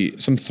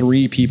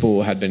 3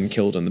 people had been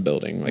killed in the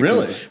building. Like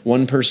really?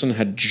 One person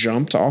had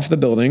jumped off the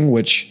building,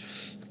 which.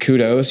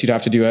 Kudos, you'd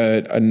have to do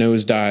a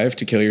nose dive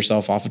to kill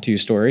yourself off a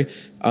 2-story.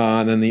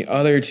 And then the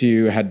other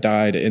 2 had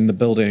died in the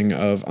building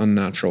of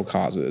unnatural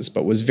causes,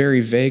 but was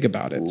very vague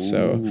about it. Ooh.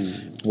 So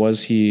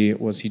was he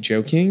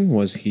joking?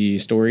 Was he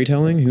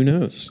storytelling? Who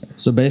knows?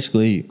 So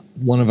basically,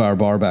 one of our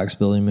barbacks,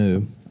 Billy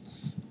Moo,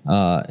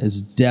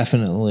 is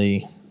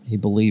definitely a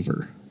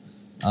believer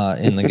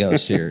in the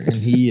ghost here. And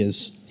he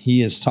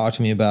has talked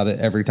to me about it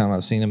every time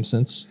I've seen him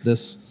since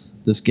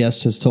this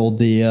guest has told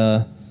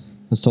the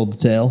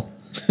tale.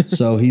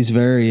 So he's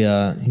very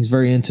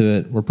into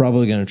it. We're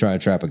probably going to try to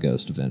trap a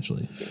ghost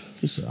eventually.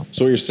 So what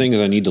you're saying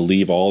is I need to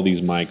leave all these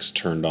mics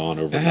turned on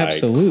overnight,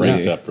 absolutely,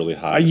 cranked up really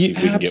high, see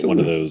if we can get one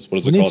of those. What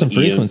is it called? Some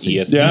frequency.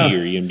 ESD or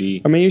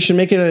EMD. I mean, you should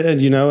make it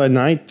a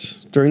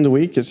night during the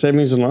week at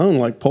Savings and Loan,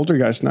 like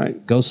Poltergeist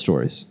Night. Ghost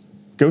stories.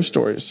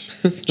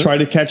 Try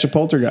to catch a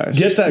poltergeist.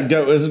 Get that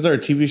go. Isn't there a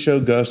TV show,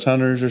 Ghost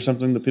Hunters, or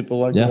something that people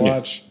like to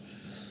watch?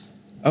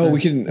 Oh,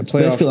 we can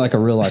play basically like a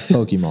real life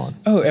Pokemon.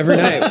 Oh, every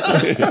night.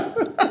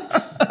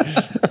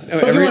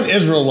 Pokemon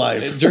is real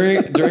life.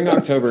 During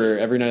October,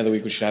 every night of the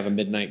week, we should have a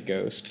midnight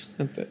ghost.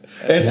 I like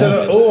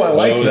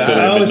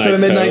that. Instead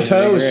of midnight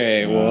toast.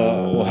 Great.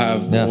 We'll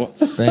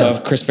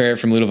have Chris Barrett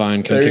from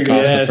Ludovine come kick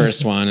off the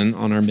first one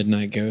on our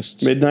midnight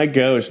ghosts. Midnight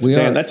ghost.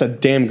 That's a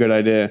damn good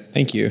idea.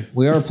 Thank you.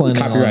 We are planning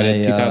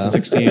copyrighted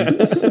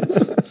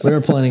 2016. We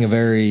are planning a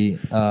very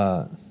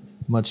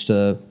much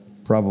to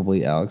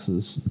probably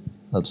Alex's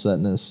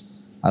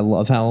upsetness. I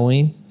love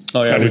Halloween.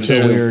 Oh yeah,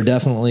 so we're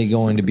definitely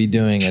going to be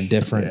doing a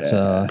different,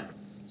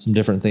 some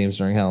different themes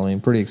during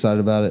Halloween. Pretty excited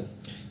about it.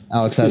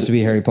 Alex has to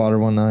be Harry Potter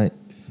one night.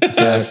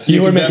 Yes,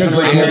 you would make a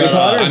great Harry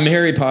Potter. I'm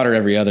Harry Potter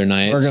every other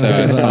night, so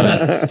it's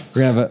fun.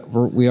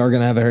 We are going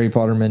to have a Harry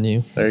Potter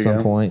menu at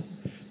some point.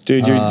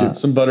 Dude, you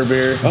some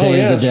butterbeer. Oh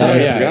yeah, that's right.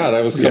 I forgot.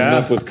 I was coming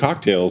up with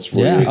cocktails for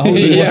you.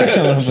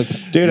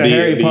 Dude, a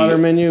Harry Potter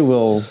menu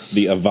will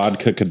the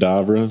vodka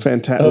cadavra.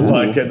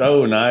 Fantastic.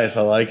 Oh, nice.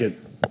 I like it.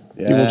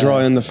 Yeah. You will draw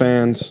in the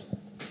fans.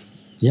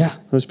 Yeah.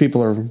 Those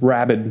people are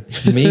rabid.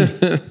 Me. In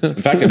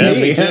fact, I'm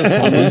listening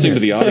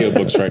to the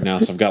audiobooks right now,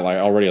 so I've got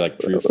already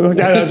 3 or 4.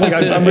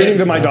 I'm reading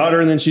to my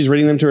daughter, and then she's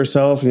reading them to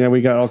herself. And we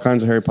got all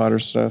kinds of Harry Potter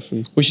stuff.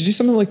 And we should do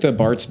something like the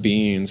Bart's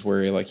Beans,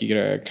 where you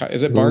get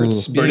is it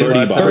Bart's Beans?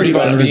 Birdie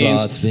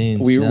Bart's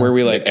Beans. Where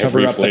we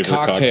cover up the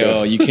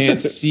cocktail. You can't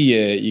see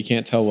it. You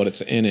can't tell what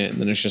it's in it, and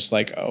then it's just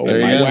like, oh, my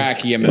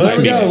wacky.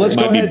 Let's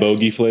go ahead. Be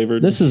bogey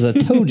flavored. This is a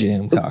toe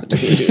jam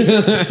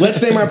cocktail.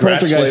 Let's name our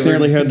poltergeist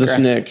nearly headless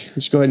Nick.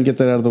 Let's go ahead and get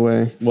that out of the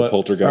way. What?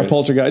 Poltergeist? Our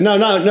poltergeist. No.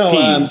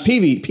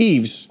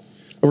 Peeves.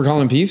 We're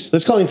calling him Peeves?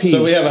 Let's call him Peeves.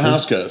 So we have a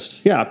house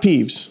ghost. Yeah,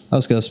 Peeves.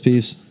 House ghost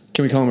Peeves.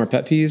 Can we call him our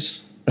pet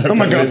peeves? Oh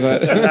my God.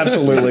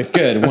 Absolutely.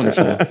 Good.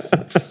 Wonderful.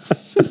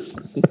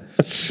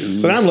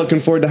 So now I'm looking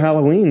forward to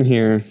Halloween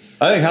here.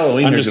 I think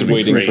Halloween. I'm just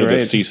waiting for the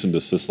cease and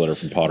desist letter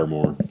from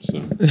Pottermore.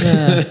 So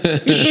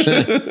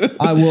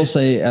I will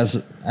say,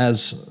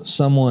 as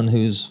someone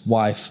whose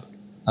wife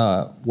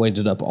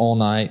waited up all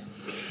night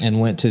and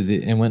went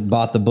and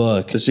bought the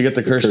book. Did she get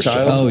the cursed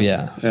child? Oh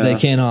yeah. They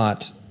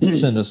cannot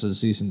send us a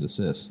cease and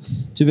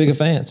desist. Too big of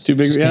fans. Too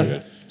big.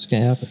 Yeah. Just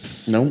can't happen.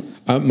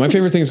 Nope. My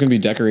favorite thing is going to be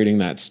decorating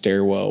that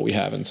stairwell we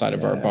have inside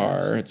of our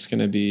bar. It's going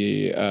to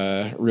be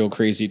a real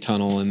crazy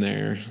tunnel in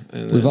there.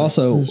 And We've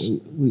also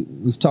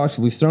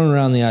we've thrown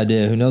around the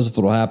idea. Who knows if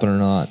it'll happen or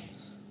not?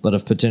 But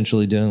of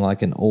potentially doing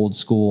like an old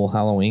school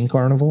Halloween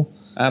carnival.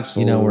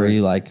 Absolutely. You know, where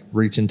you like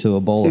reach into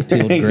a bowl of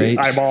peeled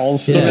grapes.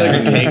 Eyeballs. Yeah.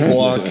 Like a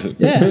cakewalk.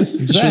 Yeah,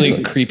 it's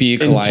really creepy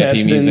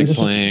Calliope music Intestines.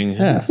 playing.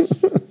 Yeah,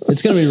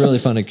 it's going to be really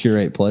fun to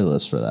curate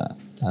playlists for that.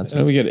 That's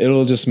It'll be good.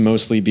 It'll just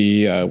mostly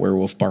be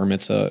Werewolf Bar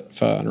Mitzvah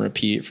on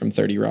repeat from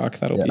 30 Rock.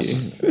 That'll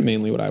be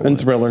mainly what I want.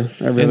 And Thriller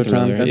every And other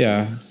Thriller, time.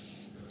 yeah.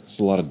 There's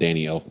a lot of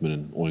Danny Elfman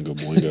and Oingo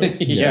Boingo.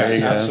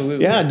 Yes,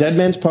 absolutely. Yeah, Dead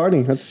Man's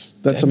Party. That's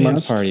Dead a Man's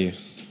must. Party.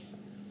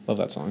 Love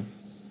that song.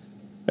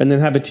 And then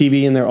have a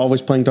TV and they're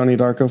always playing Donnie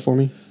Darko for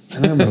me.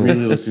 I'm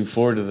really looking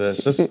forward to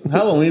this.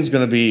 Halloween's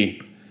going to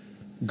be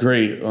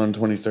great on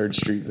 23rd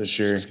Street this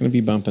year. It's going to be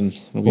bumping.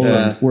 It'll be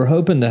Yeah. fun. we're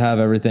hoping to have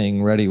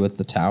everything ready with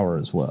the tower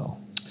as well,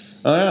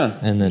 Oh, yeah.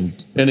 and then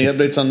Any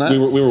updates on that? We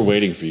were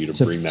waiting for you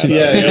to bring that up.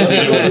 yeah,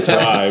 It was a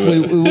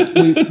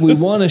try. we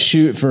want to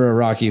shoot for a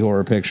Rocky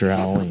Horror Picture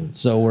Halloween.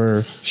 So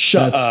we're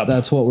Shut that's, up.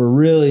 That's what we're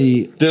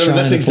really Dude, trying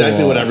that's to exactly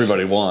pull what off.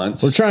 everybody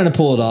wants. We're trying to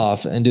pull it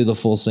off and do the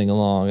full sing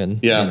along and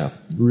Yeah. you know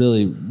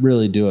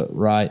really do it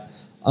right.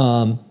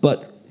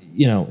 But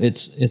you know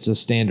it's a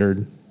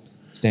standard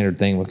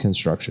thing with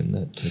construction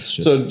that it's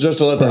just So just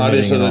to let the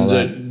audience know permitting and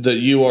all then that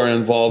you are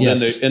involved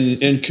Yes. in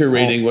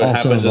curating what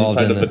Also happens involved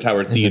inside in of the Tower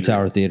in Theater. the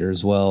Tower Theater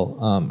as well.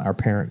 Our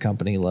parent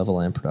company,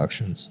 Leveland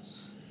Productions,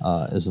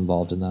 is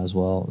involved in that as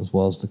well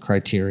as the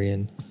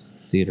Criterion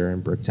Theater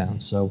in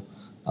Bricktown. So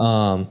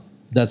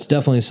that's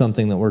definitely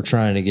something that we're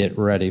trying to get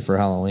ready for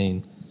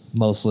Halloween.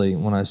 Mostly,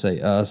 when I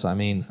say us, I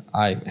mean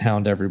I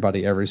hound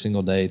everybody every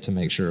single day to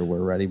make sure we're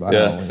ready by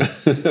Yeah.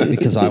 Halloween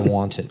because I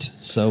want it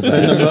so And the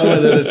bad.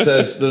 moment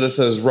that it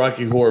says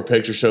Rocky Horror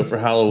Picture Show for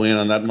Halloween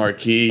on that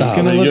marquee, it's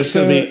gonna you're look just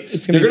gonna so- be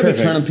it's gonna you're be gonna be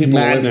perfect. turning people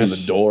away from the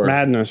Madness. door.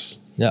 Madness.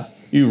 Yeah.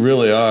 You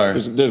really are.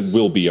 There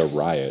will be a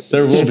riot.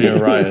 There will be a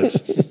riot,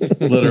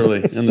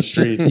 literally in the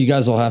street. You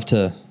guys will have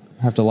to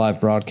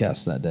live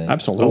broadcast that day.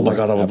 Absolutely. Oh my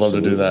god, I would love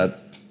to do Absolutely.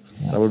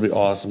 that. That would be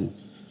awesome.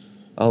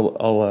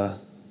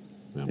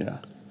 Yeah,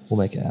 We'll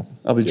make it happen.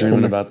 I'll be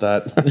dreaming about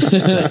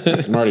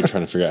that. I'm already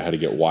trying to figure out how to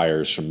get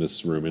wires from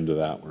this room into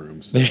that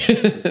room. So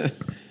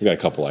we got a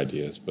couple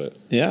ideas, but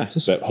Yeah.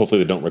 that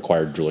hopefully they don't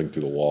require drilling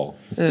through the wall.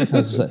 I was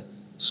gonna say,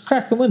 just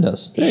crack the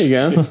windows. There you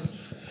go.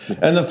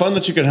 And the fun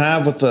that you could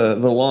have with the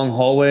long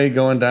hallway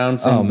going down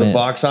from Oh, the man.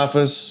 box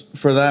office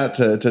for that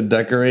to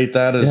decorate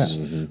that as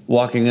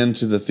walking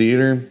into the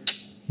theater.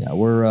 Yeah,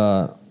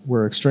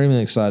 we're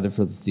extremely excited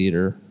for the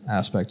theater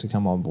aspect to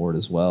come on board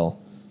as well.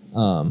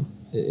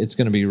 It's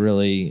going to be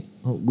really.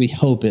 We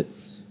hope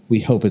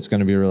it's going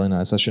to be really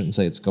nice. I shouldn't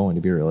say it's going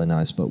to be really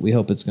nice, but we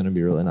hope it's going to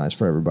be really nice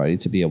for everybody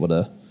to be able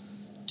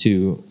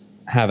to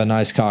have a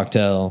nice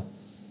cocktail,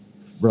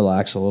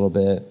 relax a little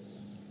bit,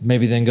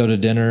 maybe then go to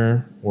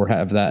dinner or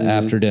have that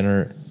after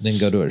dinner, then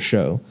go to a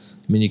show.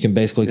 I mean, you can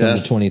basically come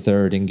to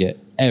 23rd and get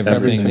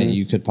everything that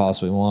you could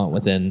possibly want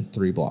within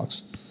 3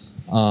 blocks.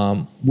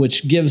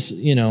 Which gives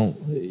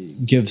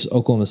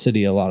Oklahoma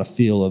City a lot of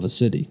feel of a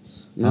city,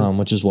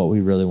 which is what we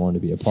really want to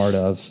be a part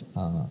of.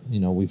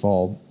 We've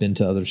all been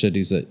to other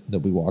cities that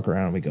we walk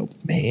around and we go,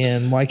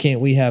 man, why can't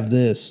we have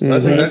this?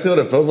 That's exactly what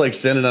it feels like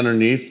standing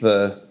underneath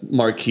the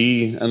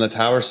marquee and the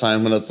tower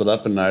sign when it's lit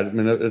up at night. I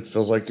mean, it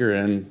feels like you're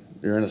in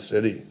a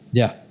city.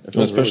 Yeah. It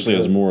feels Especially really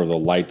as good. more of the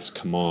lights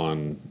come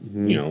on,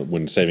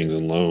 when Savings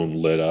and Loan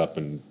lit up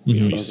and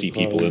you see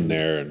people in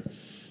there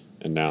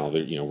and now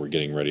that we're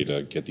getting ready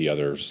to get the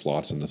other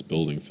slots in this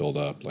building filled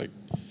up, like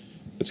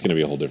it's going to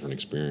be a whole different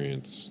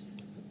experience.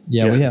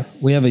 Yeah,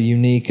 we have a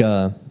unique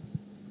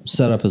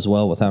setup as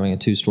well with having a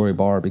 2-story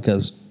bar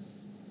because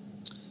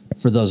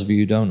for those of you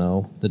who don't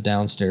know, the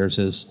downstairs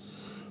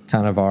is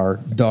kind of our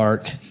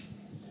dark,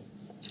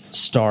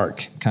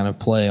 stark kind of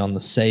play on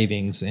the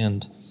savings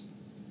end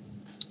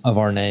of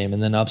our name,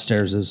 and then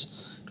upstairs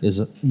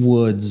is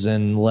woods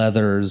and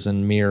leathers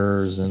and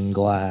mirrors and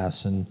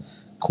glass and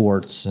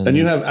quartz And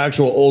you have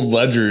actual old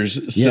ledgers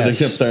sitting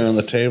Yes. up there on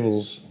the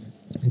tables.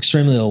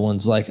 extremely old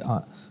ones. Like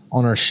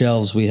on our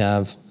shelves, we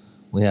have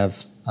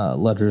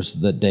ledgers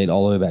that date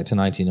all the way back to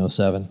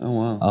 1907. Oh,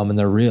 wow. And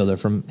they're real. They're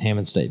from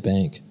Hammond State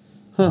Bank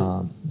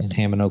in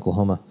Hammond,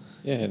 Oklahoma.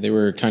 Yeah, they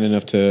were kind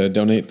enough to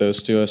donate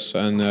those to us,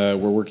 and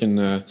we're working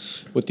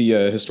with the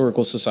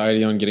Historical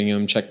Society on getting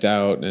them checked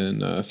out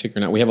and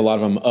figuring out. We have a lot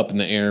of them up in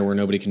the air where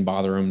nobody can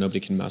bother them, nobody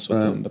can mess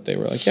with them. But they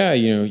were like, yeah,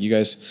 you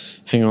guys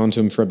hang on to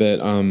them for a bit.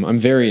 I'm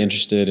very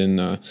interested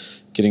in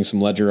getting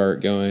some ledger art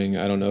going.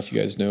 I don't know if you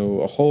guys know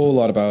a whole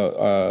lot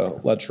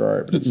about ledger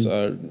art, but it's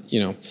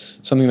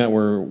something that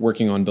we're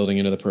working on building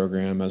into the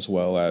program, as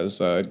well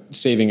as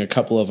saving a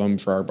couple of them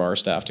for our bar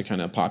staff to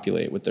kind of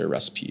populate with their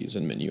recipes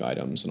and menu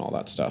items and all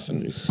that stuff,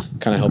 and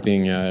kind of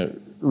helping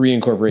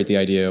reincorporate the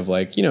idea of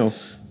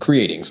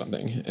creating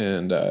something.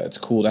 And it's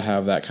cool to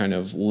have that kind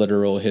of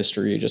literal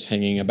history just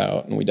hanging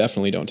about, and we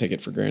definitely don't take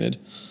it for granted.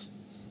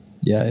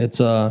 Yeah, it's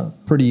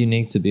pretty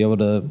unique to be able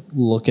to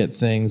look at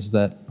things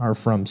that are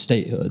from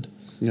statehood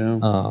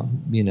Yeah.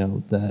 You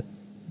know, that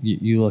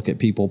you look at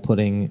people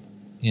putting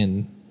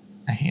in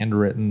a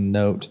handwritten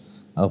note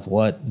of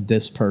what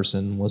this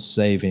person was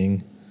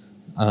saving,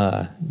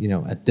 you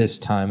know, at this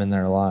time in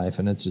their life.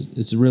 And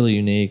it's really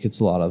unique. It's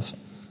a lot of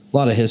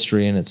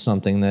history, and it's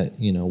something that,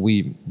 you know,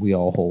 we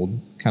all hold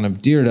kind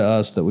of dear to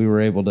us, that we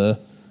were able to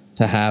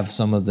have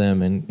some of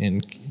them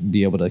and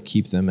be able to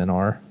keep them in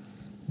our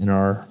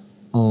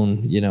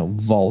own, you know,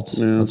 vault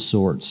of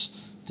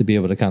sorts, to be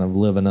able to kind of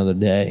live another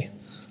day.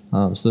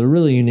 So they're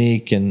really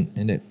unique, and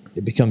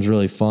it becomes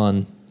really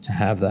fun to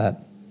have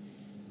that,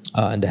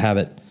 and to have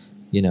it,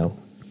 you know,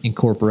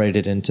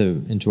 incorporated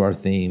into our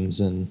themes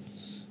and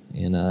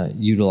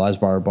utilized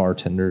by our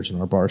bartenders and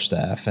our bar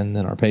staff, and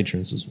then our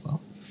patrons as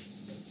well.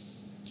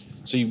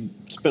 So you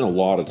spent a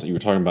lot of time, you were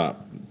talking about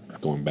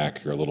going back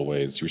here a little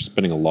ways, you were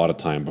spending a lot of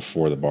time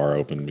before the bar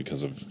opened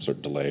because of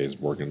certain delays,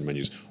 working on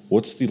menus.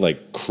 What's the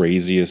like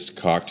craziest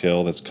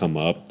cocktail that's come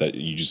up that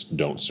you just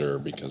don't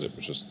serve because it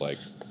was just like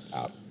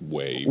out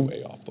way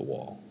off the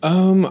wall?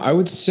 I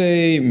would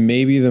say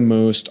maybe the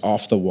most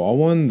off the wall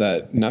one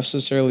that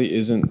necessarily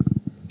isn't,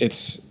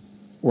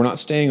 we're not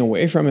staying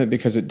away from it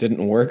because it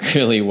didn't work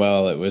really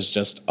well. It was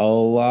just a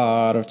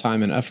lot of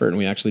time and effort, and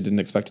we actually didn't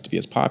expect it to be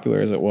as popular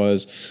as it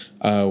was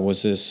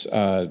this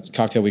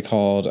cocktail we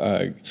called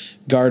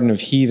Garden of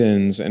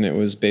Heathens, and it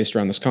was based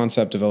around this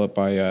concept developed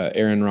by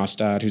Aaron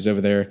Rostad, who's over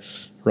there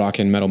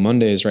rocking Metal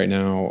Mondays right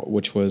now,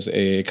 which was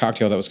a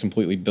cocktail that was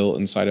completely built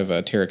inside of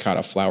a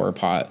terracotta flower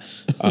pot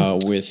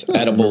with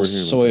edible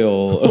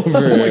soil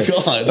over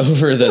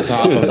the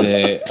top of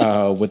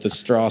it, with the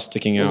straw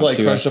sticking out. It was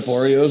like crushed up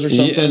Oreos or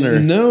something? Or?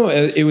 No,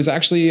 it was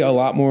actually a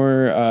lot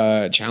more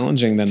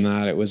challenging than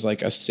that. It was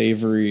like a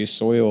savory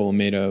soil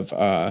made of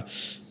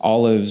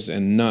olives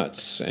and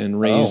nuts and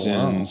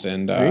raisins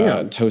and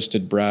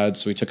toasted bread.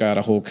 So we took out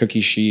a whole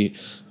cookie sheet.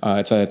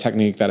 It's a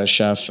technique that a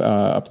chef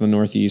up in the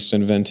Northeast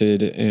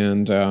invented,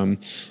 and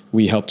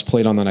we helped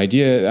plate on that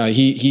idea.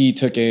 He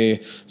took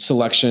a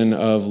selection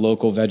of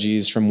local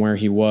veggies from where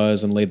he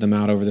was and laid them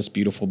out over this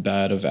beautiful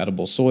bed of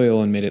edible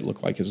soil and made it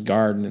look like his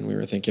garden. And we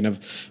were thinking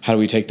of how do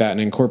we take that and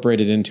incorporate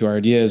it into our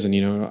ideas. And,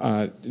 you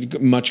know,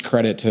 much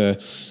credit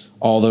to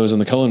all those in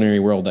the culinary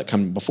world that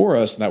come before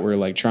us that were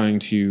like trying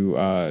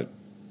to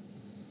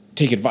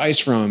take advice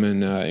from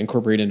and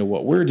incorporate into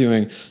what we're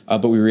doing,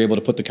 but we were able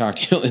to put the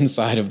cocktail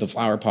inside of the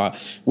flower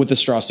pot with the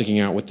straw sticking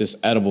out, with this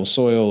edible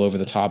soil over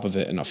the top of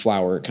it and a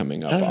flower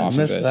coming up off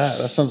of it.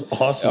 That sounds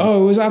awesome.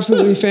 Oh, it was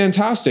absolutely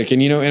fantastic.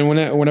 And, you know, and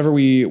whenever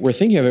we were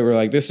thinking of it, we're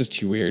like, this is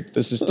too weird.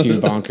 This is too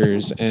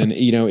bonkers. And,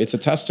 you know, it's a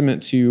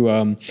testament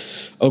to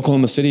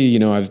Oklahoma City. You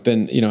know,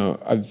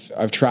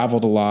 I've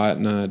traveled a lot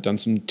and done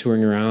some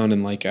touring around,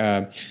 and like,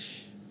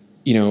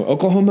 you know,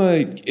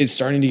 Oklahoma is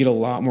starting to get a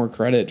lot more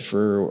credit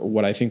for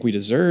what I think we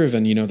deserve.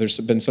 And, you know, there's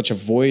been such a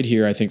void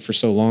here, I think, for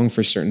so long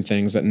for certain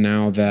things, that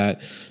now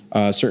that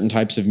certain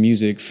types of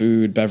music,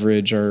 food,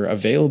 beverage are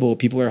available,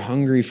 people are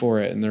hungry for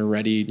it and they're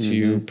ready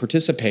to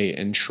participate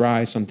and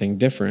try something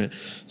different.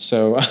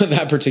 So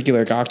that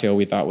particular cocktail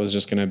we thought was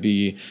just going to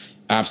be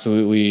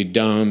absolutely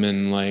dumb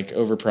and like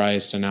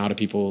overpriced and out of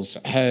people's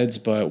heads,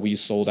 but we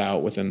sold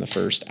out within the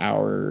first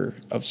hour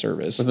of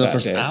service.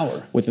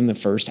 Within the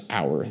first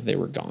hour, they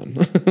were gone.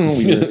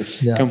 We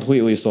were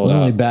completely sold out. We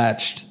only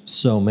batched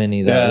so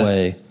many that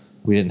way.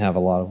 We didn't have a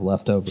lot of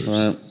leftovers.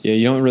 Right. Yeah,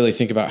 you don't really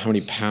think about how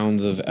many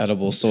pounds of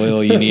edible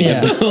soil you need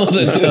to build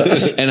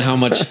and how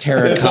much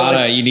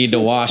terracotta you need to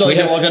wash. So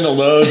you walk into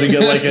Lowe's and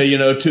get like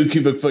a 2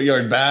 cubic foot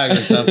yard bag or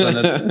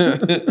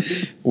something.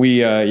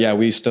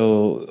 We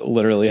still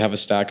literally have a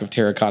stack of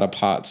terracotta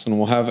pots, and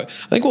I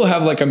think we'll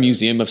have like a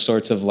museum of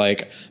sorts of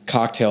like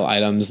cocktail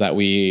items that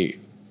we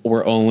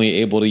were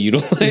only able to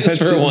utilize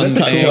for one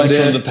thing.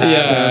 Cocktails from the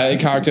past. Yeah,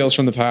 cocktails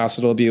from the past.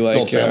 It'll be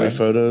like family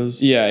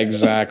photos. Yeah,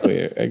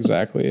 exactly.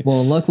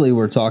 Well, and luckily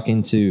we're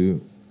talking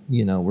to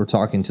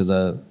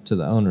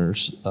the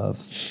owners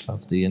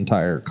of the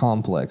entire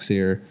complex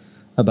here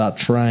about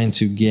trying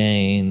to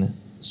gain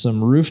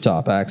some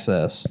rooftop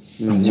access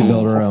to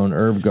build our own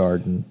herb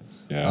garden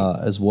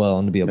as well,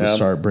 and to be able to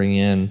start bringing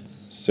in.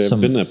 I've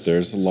been up there.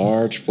 It's a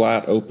large,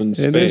 flat, open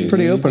space. It is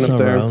pretty open up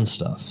there. Our own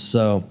stuff.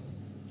 So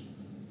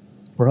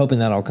we're hoping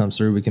that all comes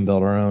through. We can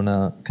build our own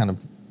kind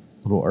of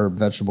little herb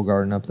vegetable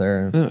garden up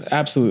there.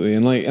 Absolutely.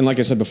 And like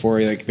I said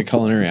before, like the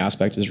culinary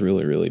aspect is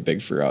really, really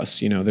big for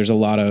us. You know, there's a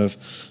lot of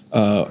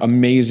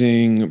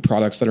amazing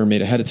products that are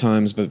made ahead of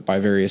times, but by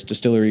various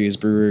distilleries,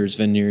 brewers,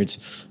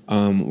 vineyards.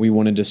 We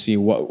wanted to see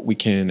what we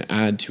can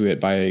add to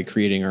it by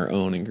creating our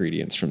own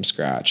ingredients from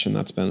scratch. And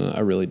that's been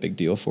a really big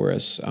deal for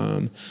us.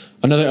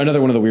 Another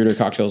one of the weirder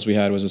cocktails we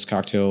had was this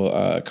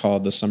cocktail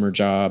called the Summer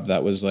Job.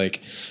 That was like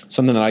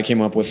something that I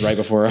came up with right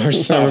before our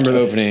soft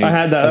opening. I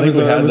had that.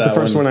 That was the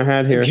first one I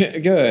had here.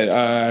 Good.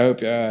 I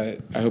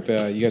hope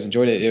you guys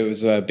enjoyed it. It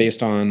was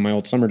based on my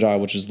old summer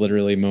job, which is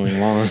literally mowing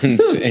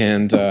lawns,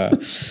 and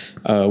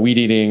weed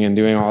eating and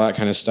doing all that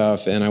kind of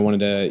stuff. And I wanted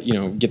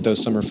to, get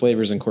those summer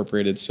flavors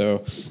incorporated.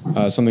 So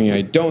something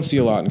I don't see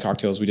a lot in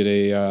cocktails, we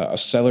did a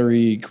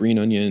celery, green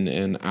onion,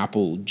 and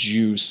apple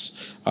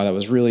juice that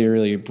was really,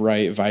 really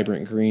bright,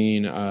 vibrant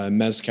green,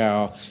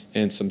 mezcal,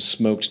 and some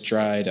smoked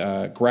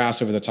dried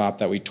grass over the top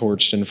that we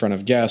torched in front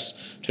of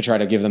guests to try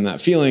to give them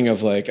that feeling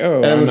of like, oh,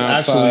 And it I'm was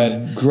outside.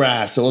 actually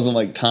grass. It wasn't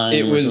like thyme.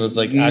 It was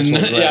like actual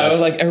grass. Yeah, I was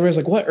like, everybody's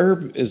like, what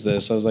herb is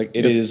this? I was like,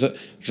 it is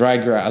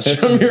dried grass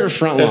from your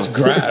front lawn. It's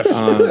grass.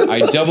 I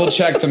double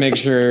checked to make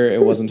sure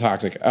it wasn't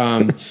toxic.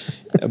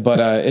 But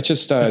it's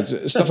just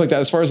stuff like that.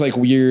 As far as like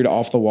weird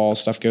off the wall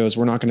stuff goes,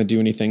 we're not going to do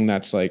anything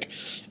that's like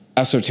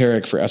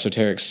esoteric for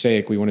esoteric's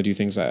sake. We want to do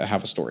things that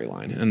have a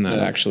storyline and that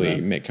actually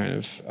make kind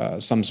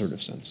of some sort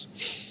of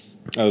sense.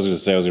 I was going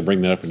to say, I was going to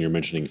bring that up when you were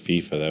mentioning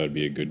FIFA. That would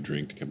be a good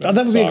drink to come back.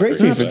 that would be a great FIFA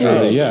drink.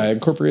 Absolutely, yeah. It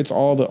incorporates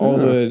all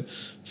the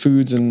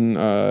foods and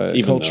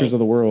cultures of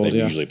the world. They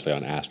yeah. usually play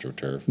on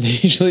AstroTurf. They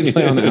usually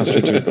play on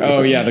AstroTurf.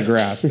 Oh yeah, the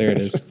grass. There it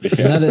is.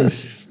 And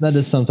that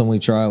is something we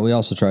try. We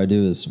also try to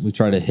do is we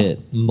try to hit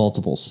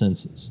multiple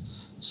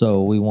senses.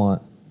 So we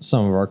want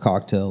some of our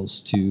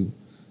cocktails to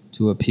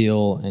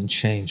appeal and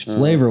change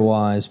flavor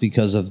wise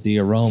because of the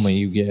aroma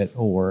you get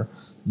or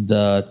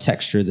the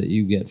texture that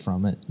you get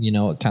from it.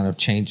 It kind of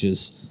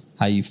changes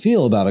how you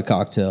feel about a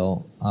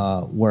cocktail.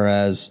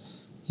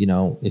 Whereas,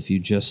 if you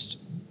just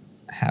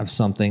have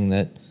something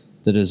that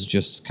is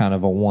just kind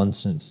of a 1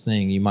 sense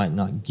thing, you might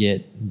not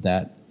get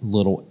that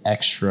little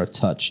extra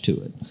touch to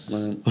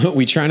it.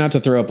 We try not to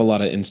throw up a lot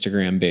of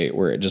Instagram bait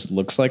where it just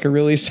looks like a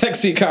really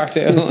sexy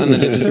cocktail and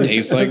then it just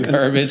tastes like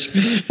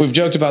garbage. We've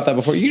joked about that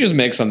before. You just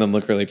make something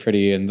look really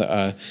pretty and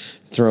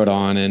throw it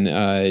on. And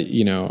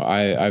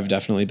I've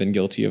definitely been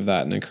guilty of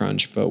that in a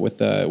crunch. But with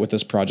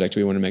this project,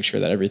 we want to make sure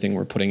that everything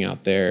we're putting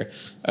out there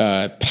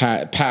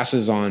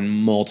passes on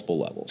multiple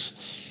levels.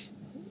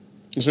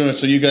 So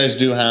you guys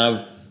do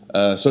have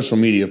social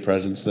media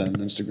presence then,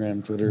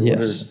 Instagram, Twitter?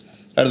 Yes.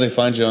 How do they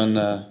find you on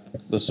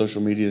the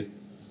social media?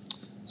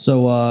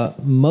 So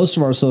most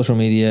of our social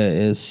media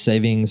is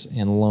Savings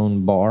and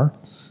Loan Bar.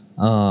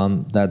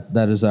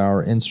 That is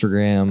our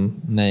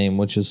Instagram name,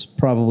 which is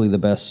probably the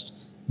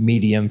best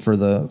medium for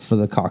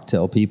the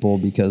cocktail people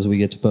because we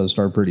get to post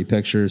our pretty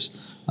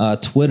pictures.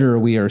 Twitter,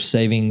 we are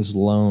Savings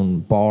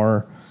Loan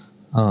Bar,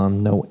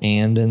 no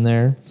and in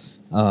there.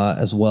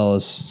 As well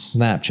as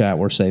Snapchat,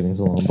 we're Savings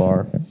and Loan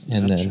Bar,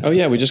 and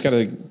then we just got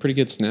a pretty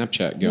good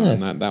Snapchat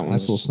going. That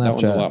one's that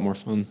one's a lot more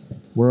fun.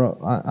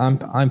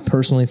 I'm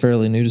personally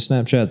fairly new to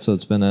Snapchat, so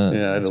it's been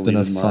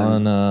a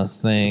fun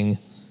thing,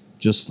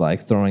 just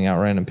like throwing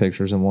out random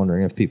pictures and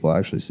wondering if people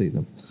actually see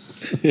them.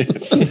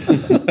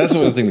 That's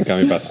one of the things that got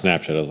me about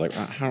Snapchat. I was like,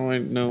 how do I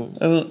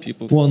know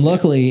people? Well, and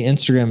luckily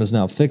Instagram has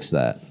now fixed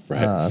that.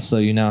 Right. So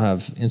you now have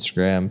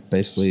Instagram,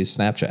 basically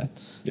Snapchat,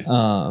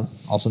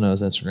 also known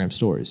as Instagram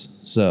Stories.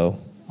 So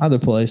either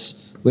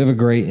place, we have a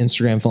great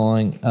Instagram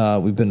following.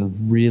 We've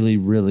been really,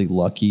 really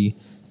lucky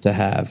to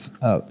have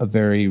a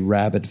very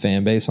rabid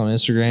fan base on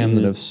Instagram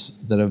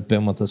that have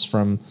been with us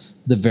from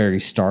the very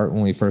start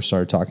when we first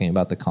started talking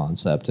about the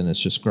concept, and it's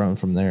just grown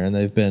from there. And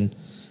they've been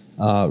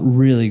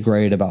really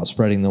great about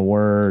spreading the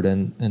word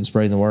and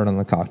spreading the word on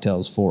the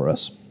cocktails for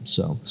us.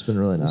 So it's been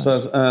really nice. So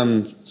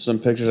some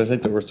pictures I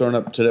think that were thrown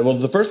up today. Well,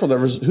 the first one there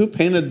was who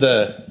painted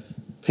the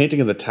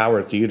painting of the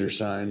Tower Theater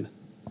sign.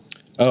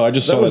 Oh, I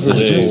just saw that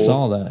today. I just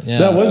saw that. Yeah,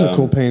 That was a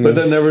cool painting. But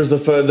then there was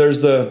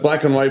there's the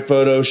black and white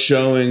photo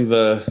showing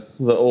the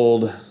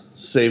old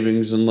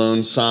Savings and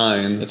Loan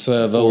sign. It's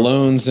the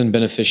loans and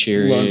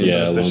beneficiaries.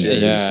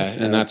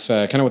 And that's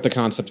kind of what the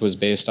concept was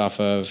based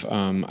off of.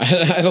 I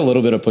had a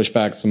little bit of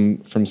pushback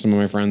from some of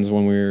my friends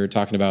when we were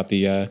talking about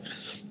the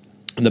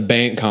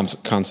bank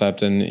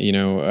concept, and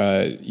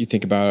you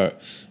think about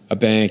a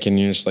bank and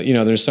you're just like,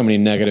 there's so many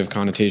negative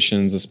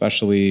connotations,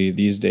 especially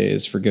these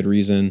days for good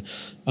reason.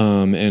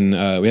 And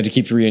we had to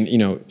keep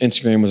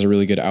Instagram was a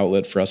really good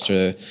outlet for us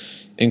to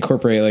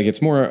incorporate, like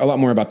it's a lot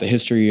more about the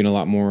history and a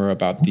lot more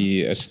about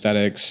the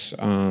aesthetics,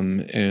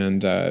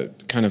 and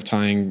kind of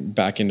tying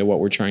back into what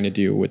we're trying to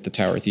do with the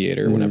Tower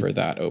Theater whenever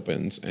that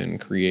opens and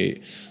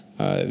create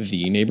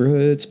the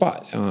neighborhood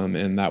spot.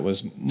 And that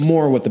was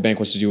more what the bank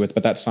was to do with,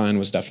 but that sign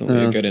was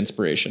definitely a good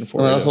inspiration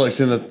for it. I also like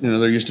seeing that,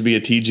 there used to be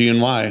a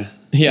TG&Y.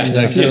 Yeah. On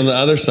the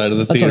other side of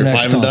the theater, our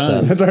next 5 and concept.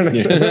 dime. That's our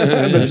next.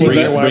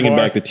 Bringing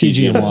back the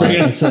TG&Y.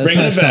 That's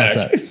Bringing next it back.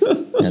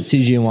 concept. Yeah,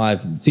 TG&Y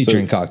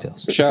featuring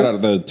cocktails. Shout out to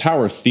the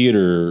Tower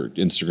Theater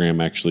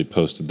Instagram actually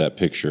posted that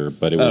picture,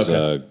 but it was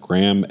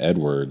Graham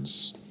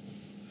Edwards.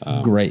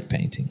 Great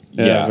painting.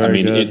 Yeah, I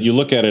mean, good. you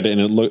look at it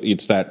and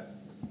it's that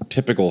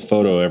typical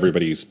photo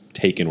everybody's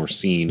taken or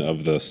seen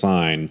of the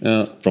sign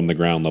from the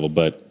ground level,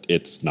 but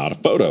it's not a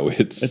photo.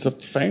 It's a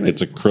painting.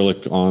 It's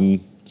acrylic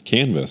on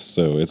canvas.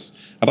 So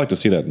I'd like to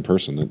see that in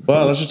person.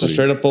 Wow, that's just a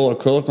straight up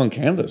acrylic on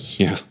canvas.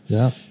 Yeah.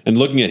 Yeah. And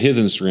looking at his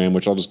Instagram,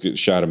 which I'll just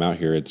shout him out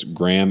here, it's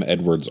Graham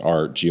Edwards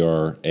Art,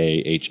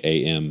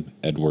 GRAHAM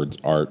Edwards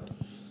Art.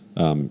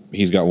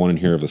 He's got one in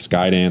here of the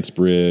Skydance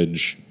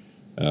Bridge.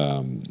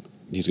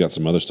 He's got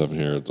some other stuff in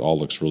here. It all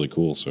looks really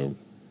cool. So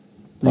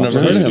I've never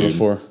heard of him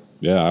before.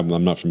 Yeah,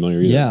 I'm not familiar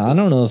either. Yeah, I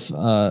don't know if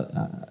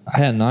I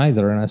hadn't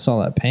either, and I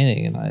saw that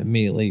painting, and I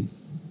immediately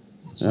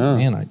was like,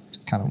 man, I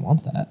kind of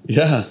want that.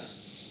 Yeah.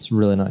 It's a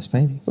really nice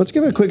painting. Let's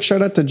give a quick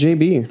shout out to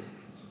JB.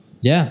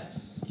 Yeah.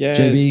 Yeah,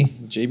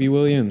 JB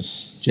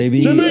Williams.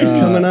 JB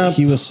coming up.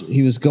 He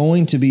was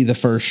going to be the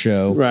first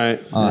show,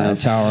 Right. At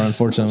Tower.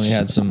 Unfortunately, we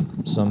had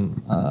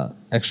some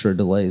extra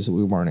delays that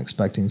we weren't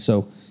expecting,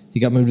 so he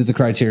got moved to the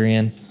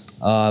Criterion.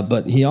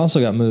 But he also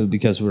got moved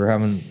because we were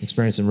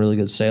experiencing really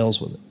good sales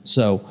with it.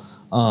 So,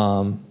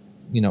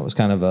 it was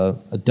kind of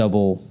a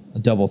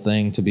double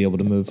thing to be able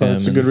to move him.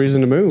 That's a good reason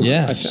to move.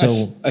 Yeah.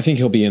 I think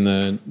he'll be in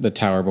the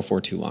tower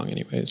before too long.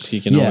 Anyways, he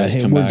can always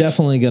come back. We're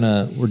definitely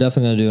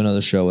gonna do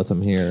another show with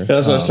him here.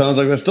 That's what I was telling. I was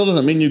like, that still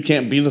doesn't mean you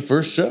can't be the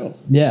first show.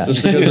 Yeah.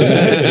 Just because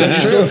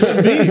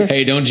it's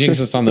Hey, don't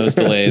jinx us on those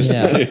delays.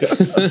 Yeah.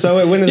 So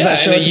wait, when is that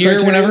show? In at a the year,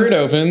 Criterion? whenever it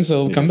opens,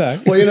 he'll come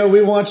back. Well,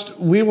 we watched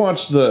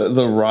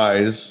the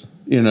rise.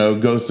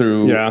 Go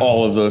through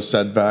all of those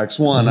setbacks,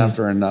 one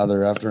after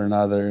another,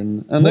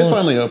 and they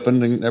finally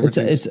opened and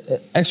everything. It's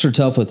extra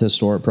tough with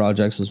historic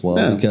projects as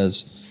well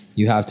because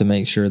you have to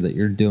make sure that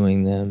you're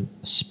doing them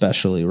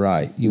especially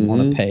right. You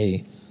want to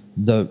pay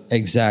the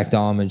exact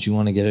homage. You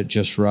want to get it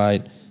just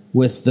right.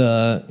 With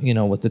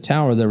the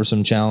tower, there were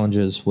some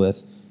challenges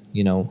with,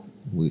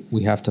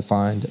 we have to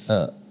find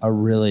a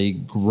really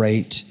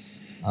great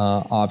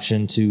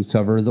option to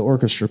cover the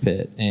orchestra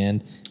pit,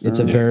 and it's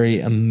a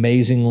very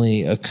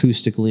amazingly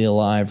acoustically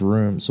alive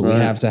room, so we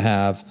have to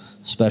have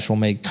special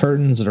made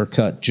curtains that are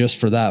cut just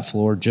for that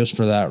floor, just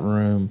for that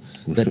room,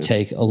 that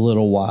take a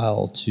little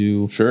while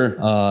to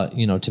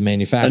to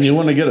manufacture, and you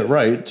want to get it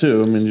right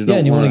too. I mean,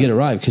 you want to get it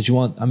right because you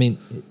want. I mean,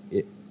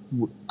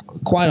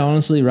 quite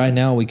honestly, right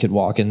now we could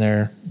walk in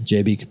there,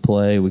 JB could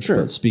play, we could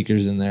put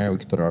speakers in there, we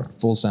could put our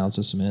full sound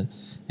system in,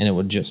 and it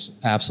would just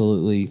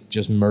absolutely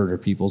just murder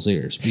people's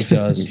ears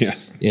because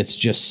it's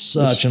just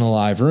such an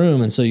alive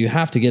room. And so you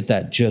have to get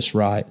that just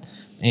right.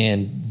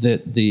 And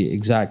the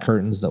exact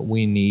curtains that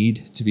we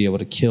need to be able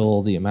to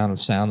kill the amount of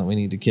sound that we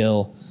need to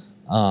kill,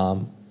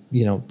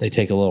 they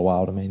take a little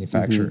while to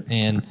manufacture.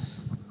 And,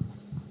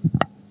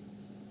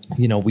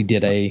 we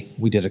did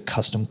a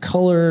custom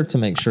color to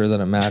make sure that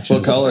it matches.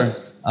 What color?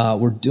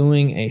 We're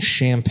doing a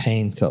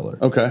champagne color.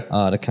 Okay.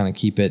 To kind of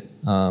keep it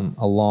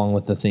along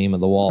with the theme of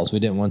the walls. We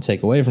didn't want to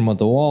take away from what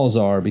the walls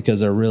are because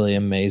they're really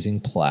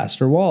amazing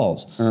plaster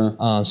walls.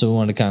 So we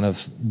wanted to kind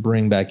of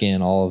bring back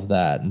in all of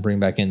that and bring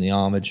back in the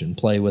homage and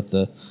play with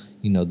the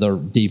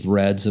deep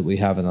reds that we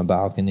have in the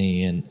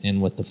balcony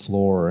and with the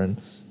floor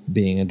and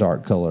being a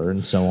dark color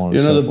and so on.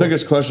 The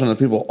biggest question that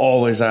people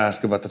always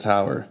ask about the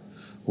tower: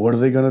 what are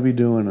they going to be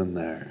doing in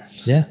there?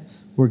 Yeah.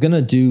 We're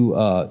gonna do,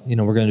 a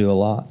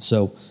lot.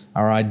 So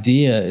our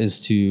idea is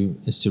to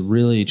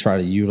really try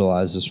to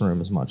utilize this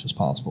room as much as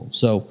possible.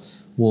 So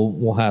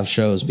we'll have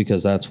shows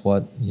because that's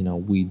what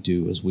we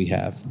do. Is we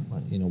have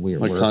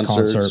we're a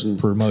concert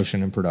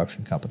promotion and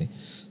production company.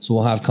 So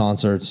we'll have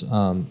concerts.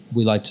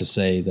 We like to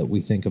say that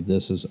we think of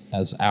this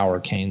as our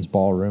Cain's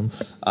Ballroom.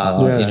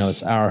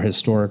 It's our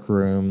historic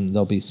room.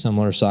 There'll be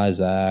similar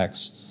size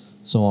acts,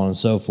 so on and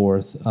so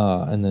forth.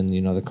 And then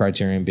the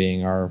Criterion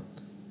being our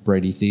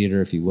Brady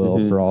Theater, if you will,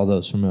 for all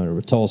those familiar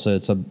with Tulsa.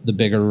 It's the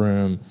bigger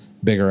room,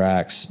 bigger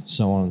acts,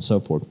 so on and so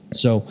forth.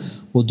 So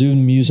we'll do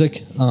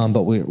music,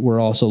 but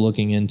we're also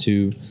looking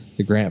into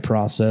the grant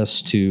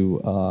process to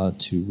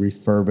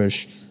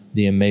refurbish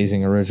the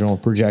amazing original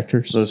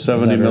projectors. Those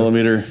 70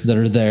 millimeter that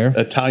are there.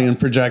 Italian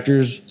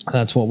projectors.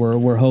 That's what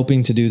we're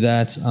hoping to do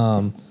that.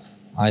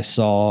 I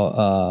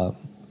saw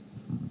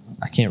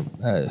I can't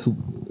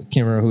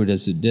remember who it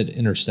is who did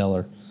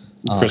Interstellar.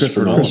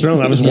 Christopher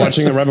Nolan. I was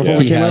watching it right before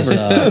we came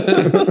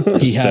over.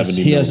 He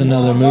has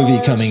another movie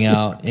coming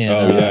out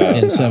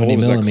in 70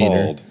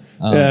 millimeter.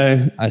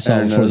 I saw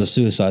it before the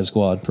Suicide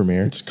Squad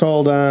premiere. It's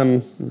called.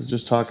 I was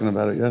just talking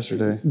about it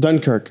yesterday.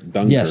 Dunkirk.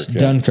 Yes,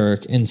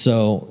 Dunkirk. And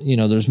so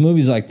there's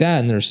movies like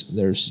that, and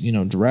there's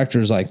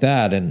directors like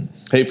that, and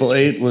Hateful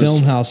Eight was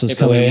film houses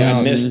coming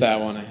out. I missed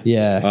that one.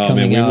 Yeah,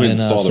 coming out we went and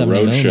saw the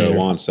Road Show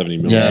on 70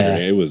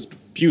 millimeter. It was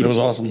beautiful. It was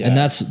awesome. And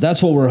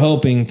that's what we're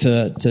hoping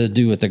to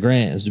do with the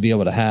grant, is to be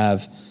able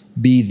to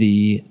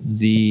be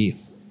the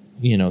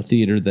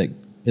theater that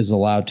is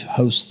allowed to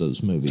host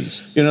those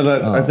movies.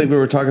 I think we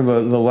were talking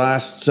about the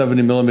last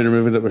 70 millimeter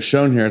movie that was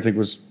shown here. I think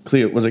was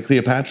it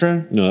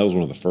Cleopatra? No, that was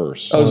one of the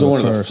first. That was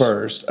one of the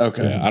first.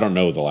 Okay. Yeah, I don't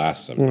know the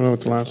last 70. I don't know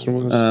what the last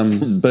one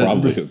was.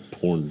 Probably a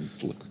porn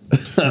flick.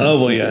 Oh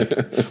well, yeah.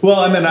 Well,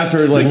 I meant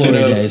after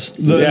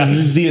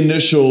the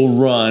initial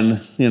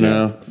run,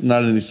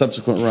 not any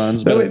subsequent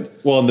runs. But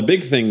and the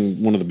big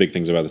thing, one of the big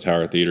things about the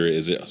Tower Theater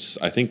is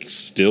I think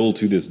still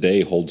to this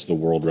day holds the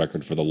world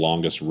record for the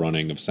longest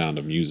running of Sound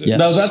of Music. Yes.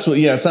 No, that's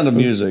Sound of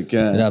Music.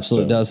 Yeah, it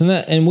absolutely does.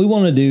 And we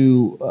want to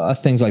do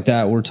things like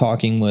that. We're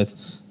talking with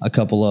a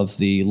couple of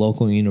the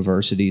local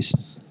universities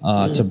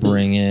to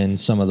bring in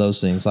some of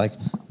those things. Like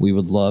we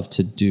would love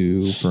to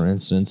do, for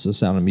instance, the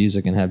Sound of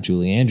Music and have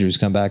Julie Andrews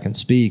come back and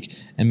speak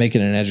and make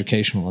it an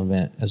educational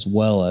event as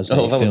well as a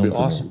film that would be premiere.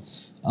 awesome.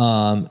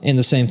 And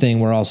the same thing,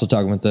 we're also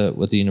talking with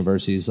the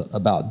universities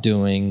about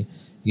doing,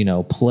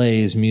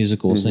 plays,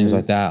 musicals, things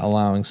like that,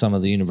 allowing some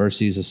of the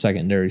universities a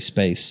secondary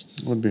space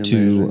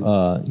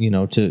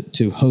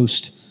to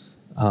host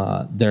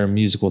their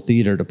musical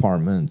theater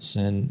departments,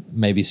 and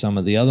maybe some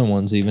of the other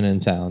ones even in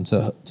town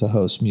to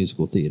host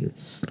musical theater.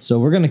 So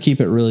we're going to keep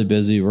it really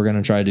busy. We're going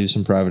to try to do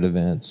some private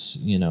events,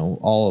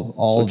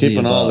 all of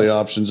keeping all the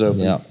options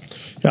open. Yeah.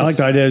 I like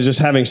the idea of just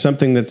having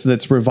something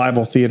that's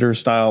revival theater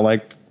style,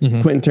 like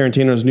Quentin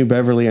Tarantino's New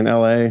Beverly in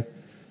L.A.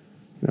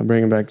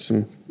 Bringing back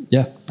some of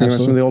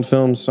the old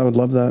films. I would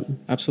love that.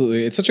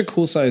 Absolutely. It's such a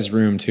cool sized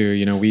room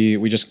too.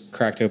 We just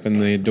cracked open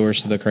the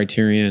doors to the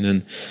Criterion,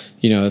 and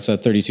it's a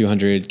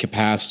 3,200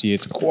 capacity.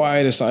 It's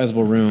quite a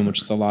sizable room,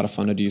 which is a lot of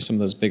fun to do some of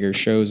those bigger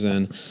shows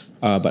in.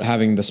 But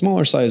having the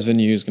smaller size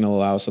venue is going to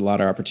allow us a lot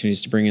of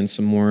opportunities to bring in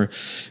some more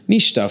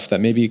niche stuff that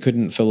maybe you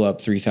couldn't fill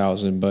up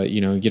 3,000, but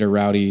get a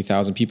rowdy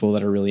 1,000 people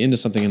that are really into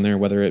something in there,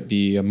 whether it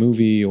be a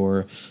movie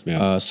or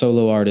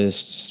solo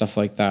artists, stuff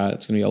like that.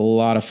 It's going to be a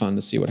lot of fun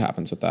to see what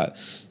happens with that.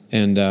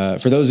 And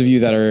for those of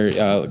you that are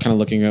kind of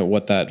looking at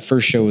what that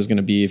first show is going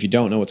to be, if you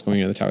don't know what's going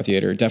on at the Tower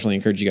Theater, definitely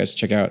encourage you guys to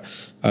check out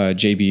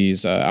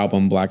JB's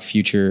album Black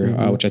Future,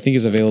 which I think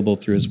is available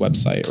through his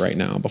website right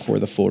now before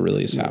the full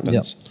release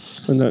happens.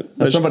 Yep.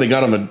 Somebody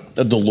got him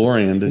a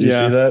DeLorean. Did you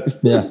see that?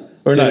 Yeah.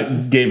 Or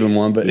not gave him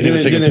one, but he was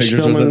taking Dennis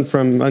pictures with Spillman it.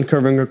 from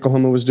Uncovering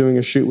Oklahoma was doing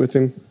a shoot with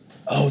him.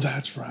 Oh,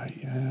 that's right.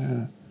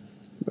 Yeah.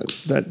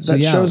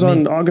 That show's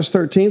on August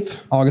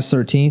 13th. August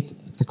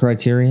 13th at the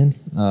Criterion.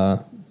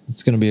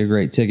 It's going to be a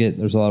great ticket.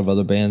 There's a lot of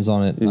other bands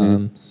on it.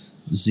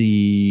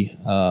 Z,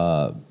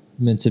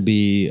 meant to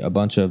be a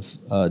bunch of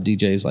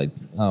DJs like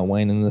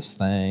Wayne and This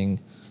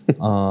Thing,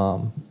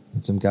 and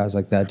some guys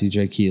like that.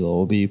 DJ Kilo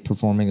will be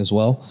performing as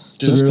well.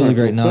 It's a really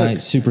great night.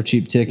 Super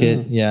cheap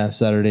ticket. Yeah,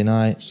 Saturday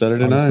night. August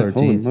 13th.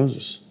 Holy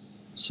Moses.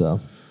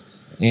 So,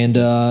 and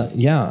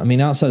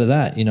outside of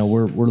that,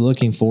 we're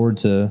looking forward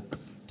to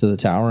the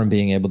Tower and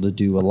being able to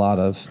do a lot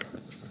of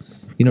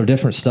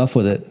different stuff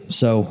with it.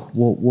 So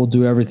we'll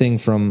do everything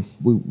from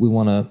we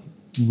want to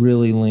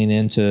really lean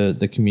into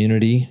the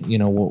community.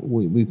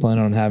 We plan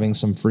on having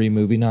some free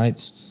movie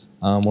nights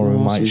where we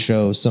might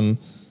show some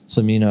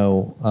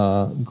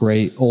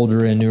great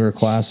older and newer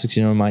classics.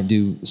 We might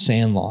do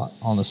Sandlot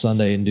on a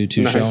Sunday and do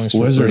 2 showings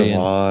for Wizard free of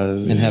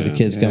Oz. and have the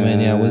kids come in.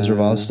 Yeah, Wizard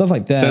of Oz, stuff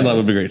like that. Sandlot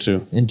would be great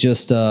too. And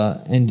just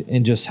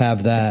and just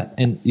have that.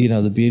 And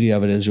the beauty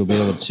of it is you'll be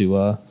able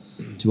to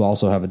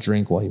also have a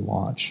drink while you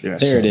watch.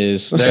 Yes. There it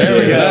is.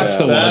 There we go. That's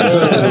the one.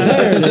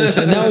 There it is.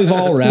 And now we've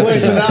all wrapped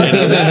it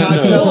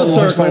up. Tell us,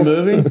 watch my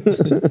movie.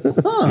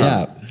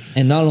 Yeah.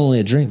 And not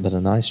only a drink, but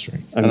a nice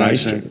drink. A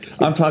nice drink.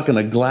 I'm talking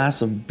a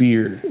glass of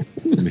beer.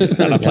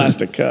 Not a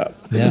plastic cup.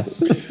 Yeah.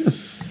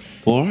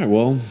 Well, all right.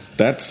 Well,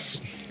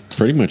 that's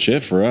pretty much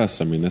it for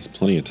us. I mean, that's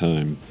plenty of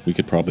time. We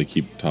could probably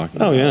keep talking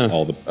about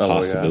all the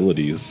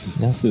possibilities.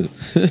 Yeah.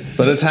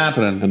 But it's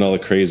happening. And all the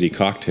crazy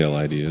cocktail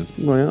ideas.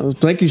 Well,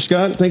 thank you,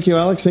 Scott. Thank you,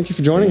 Alex. Thank you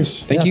for joining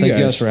us. Thank you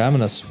guys for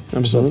having us.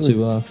 Absolutely.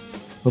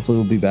 Hopefully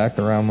we'll be back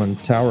around when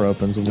Tower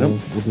opens and we'll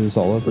do this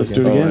all over Let's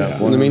again. do it again.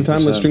 yeah, In the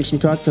meantime, let's 100%. drink some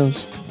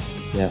cocktails.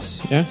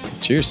 Yes. Yeah.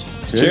 Cheers.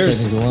 Cheers.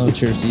 Savings alone.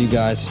 Cheers to you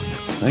guys.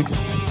 Thank you.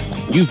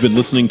 You've been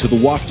listening to The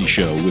Wafty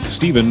Show with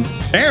Steven.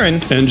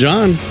 Aaron and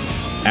John.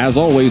 As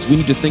always, we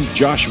need to thank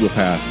Joshua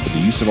Path for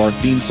the use of our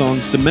theme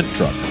song Cement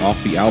Truck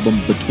off the album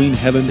Between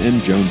Heaven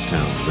and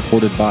Jonestown,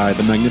 recorded by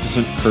the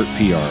magnificent Kurt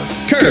PR.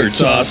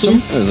 Kurt's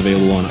awesome. That is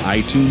available on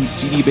iTunes,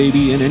 CD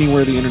Baby, and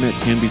anywhere the internet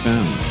can be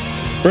found.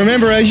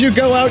 Remember, as you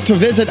go out to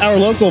visit our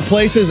local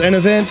places and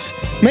events,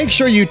 make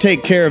sure you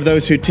take care of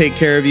those who take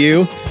care of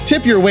you.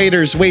 Tip your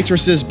waiters,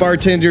 waitresses,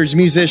 bartenders,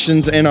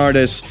 musicians, and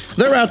artists.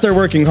 They're out there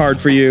working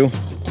hard for you.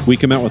 We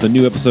come out with a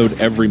new episode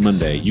every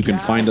Monday. You can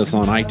find us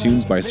on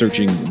iTunes by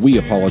searching We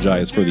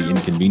Apologize for the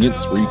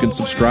Inconvenience, where you can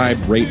subscribe,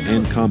 rate,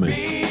 and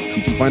comment.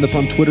 You can find us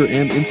on Twitter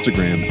and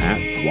Instagram at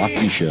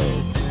Wafty Show.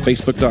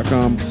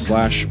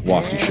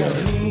 Facebook.com/Wafty Show.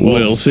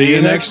 We'll see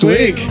you next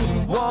week.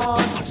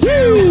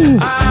 Woo!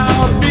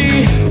 I'll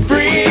be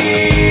free,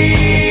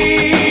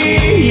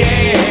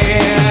 yeah.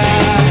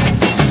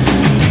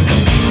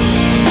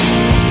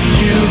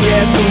 You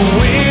get the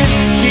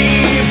whiskey,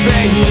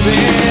 baby.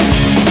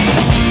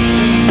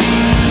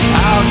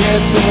 I'll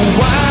get the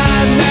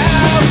wine now.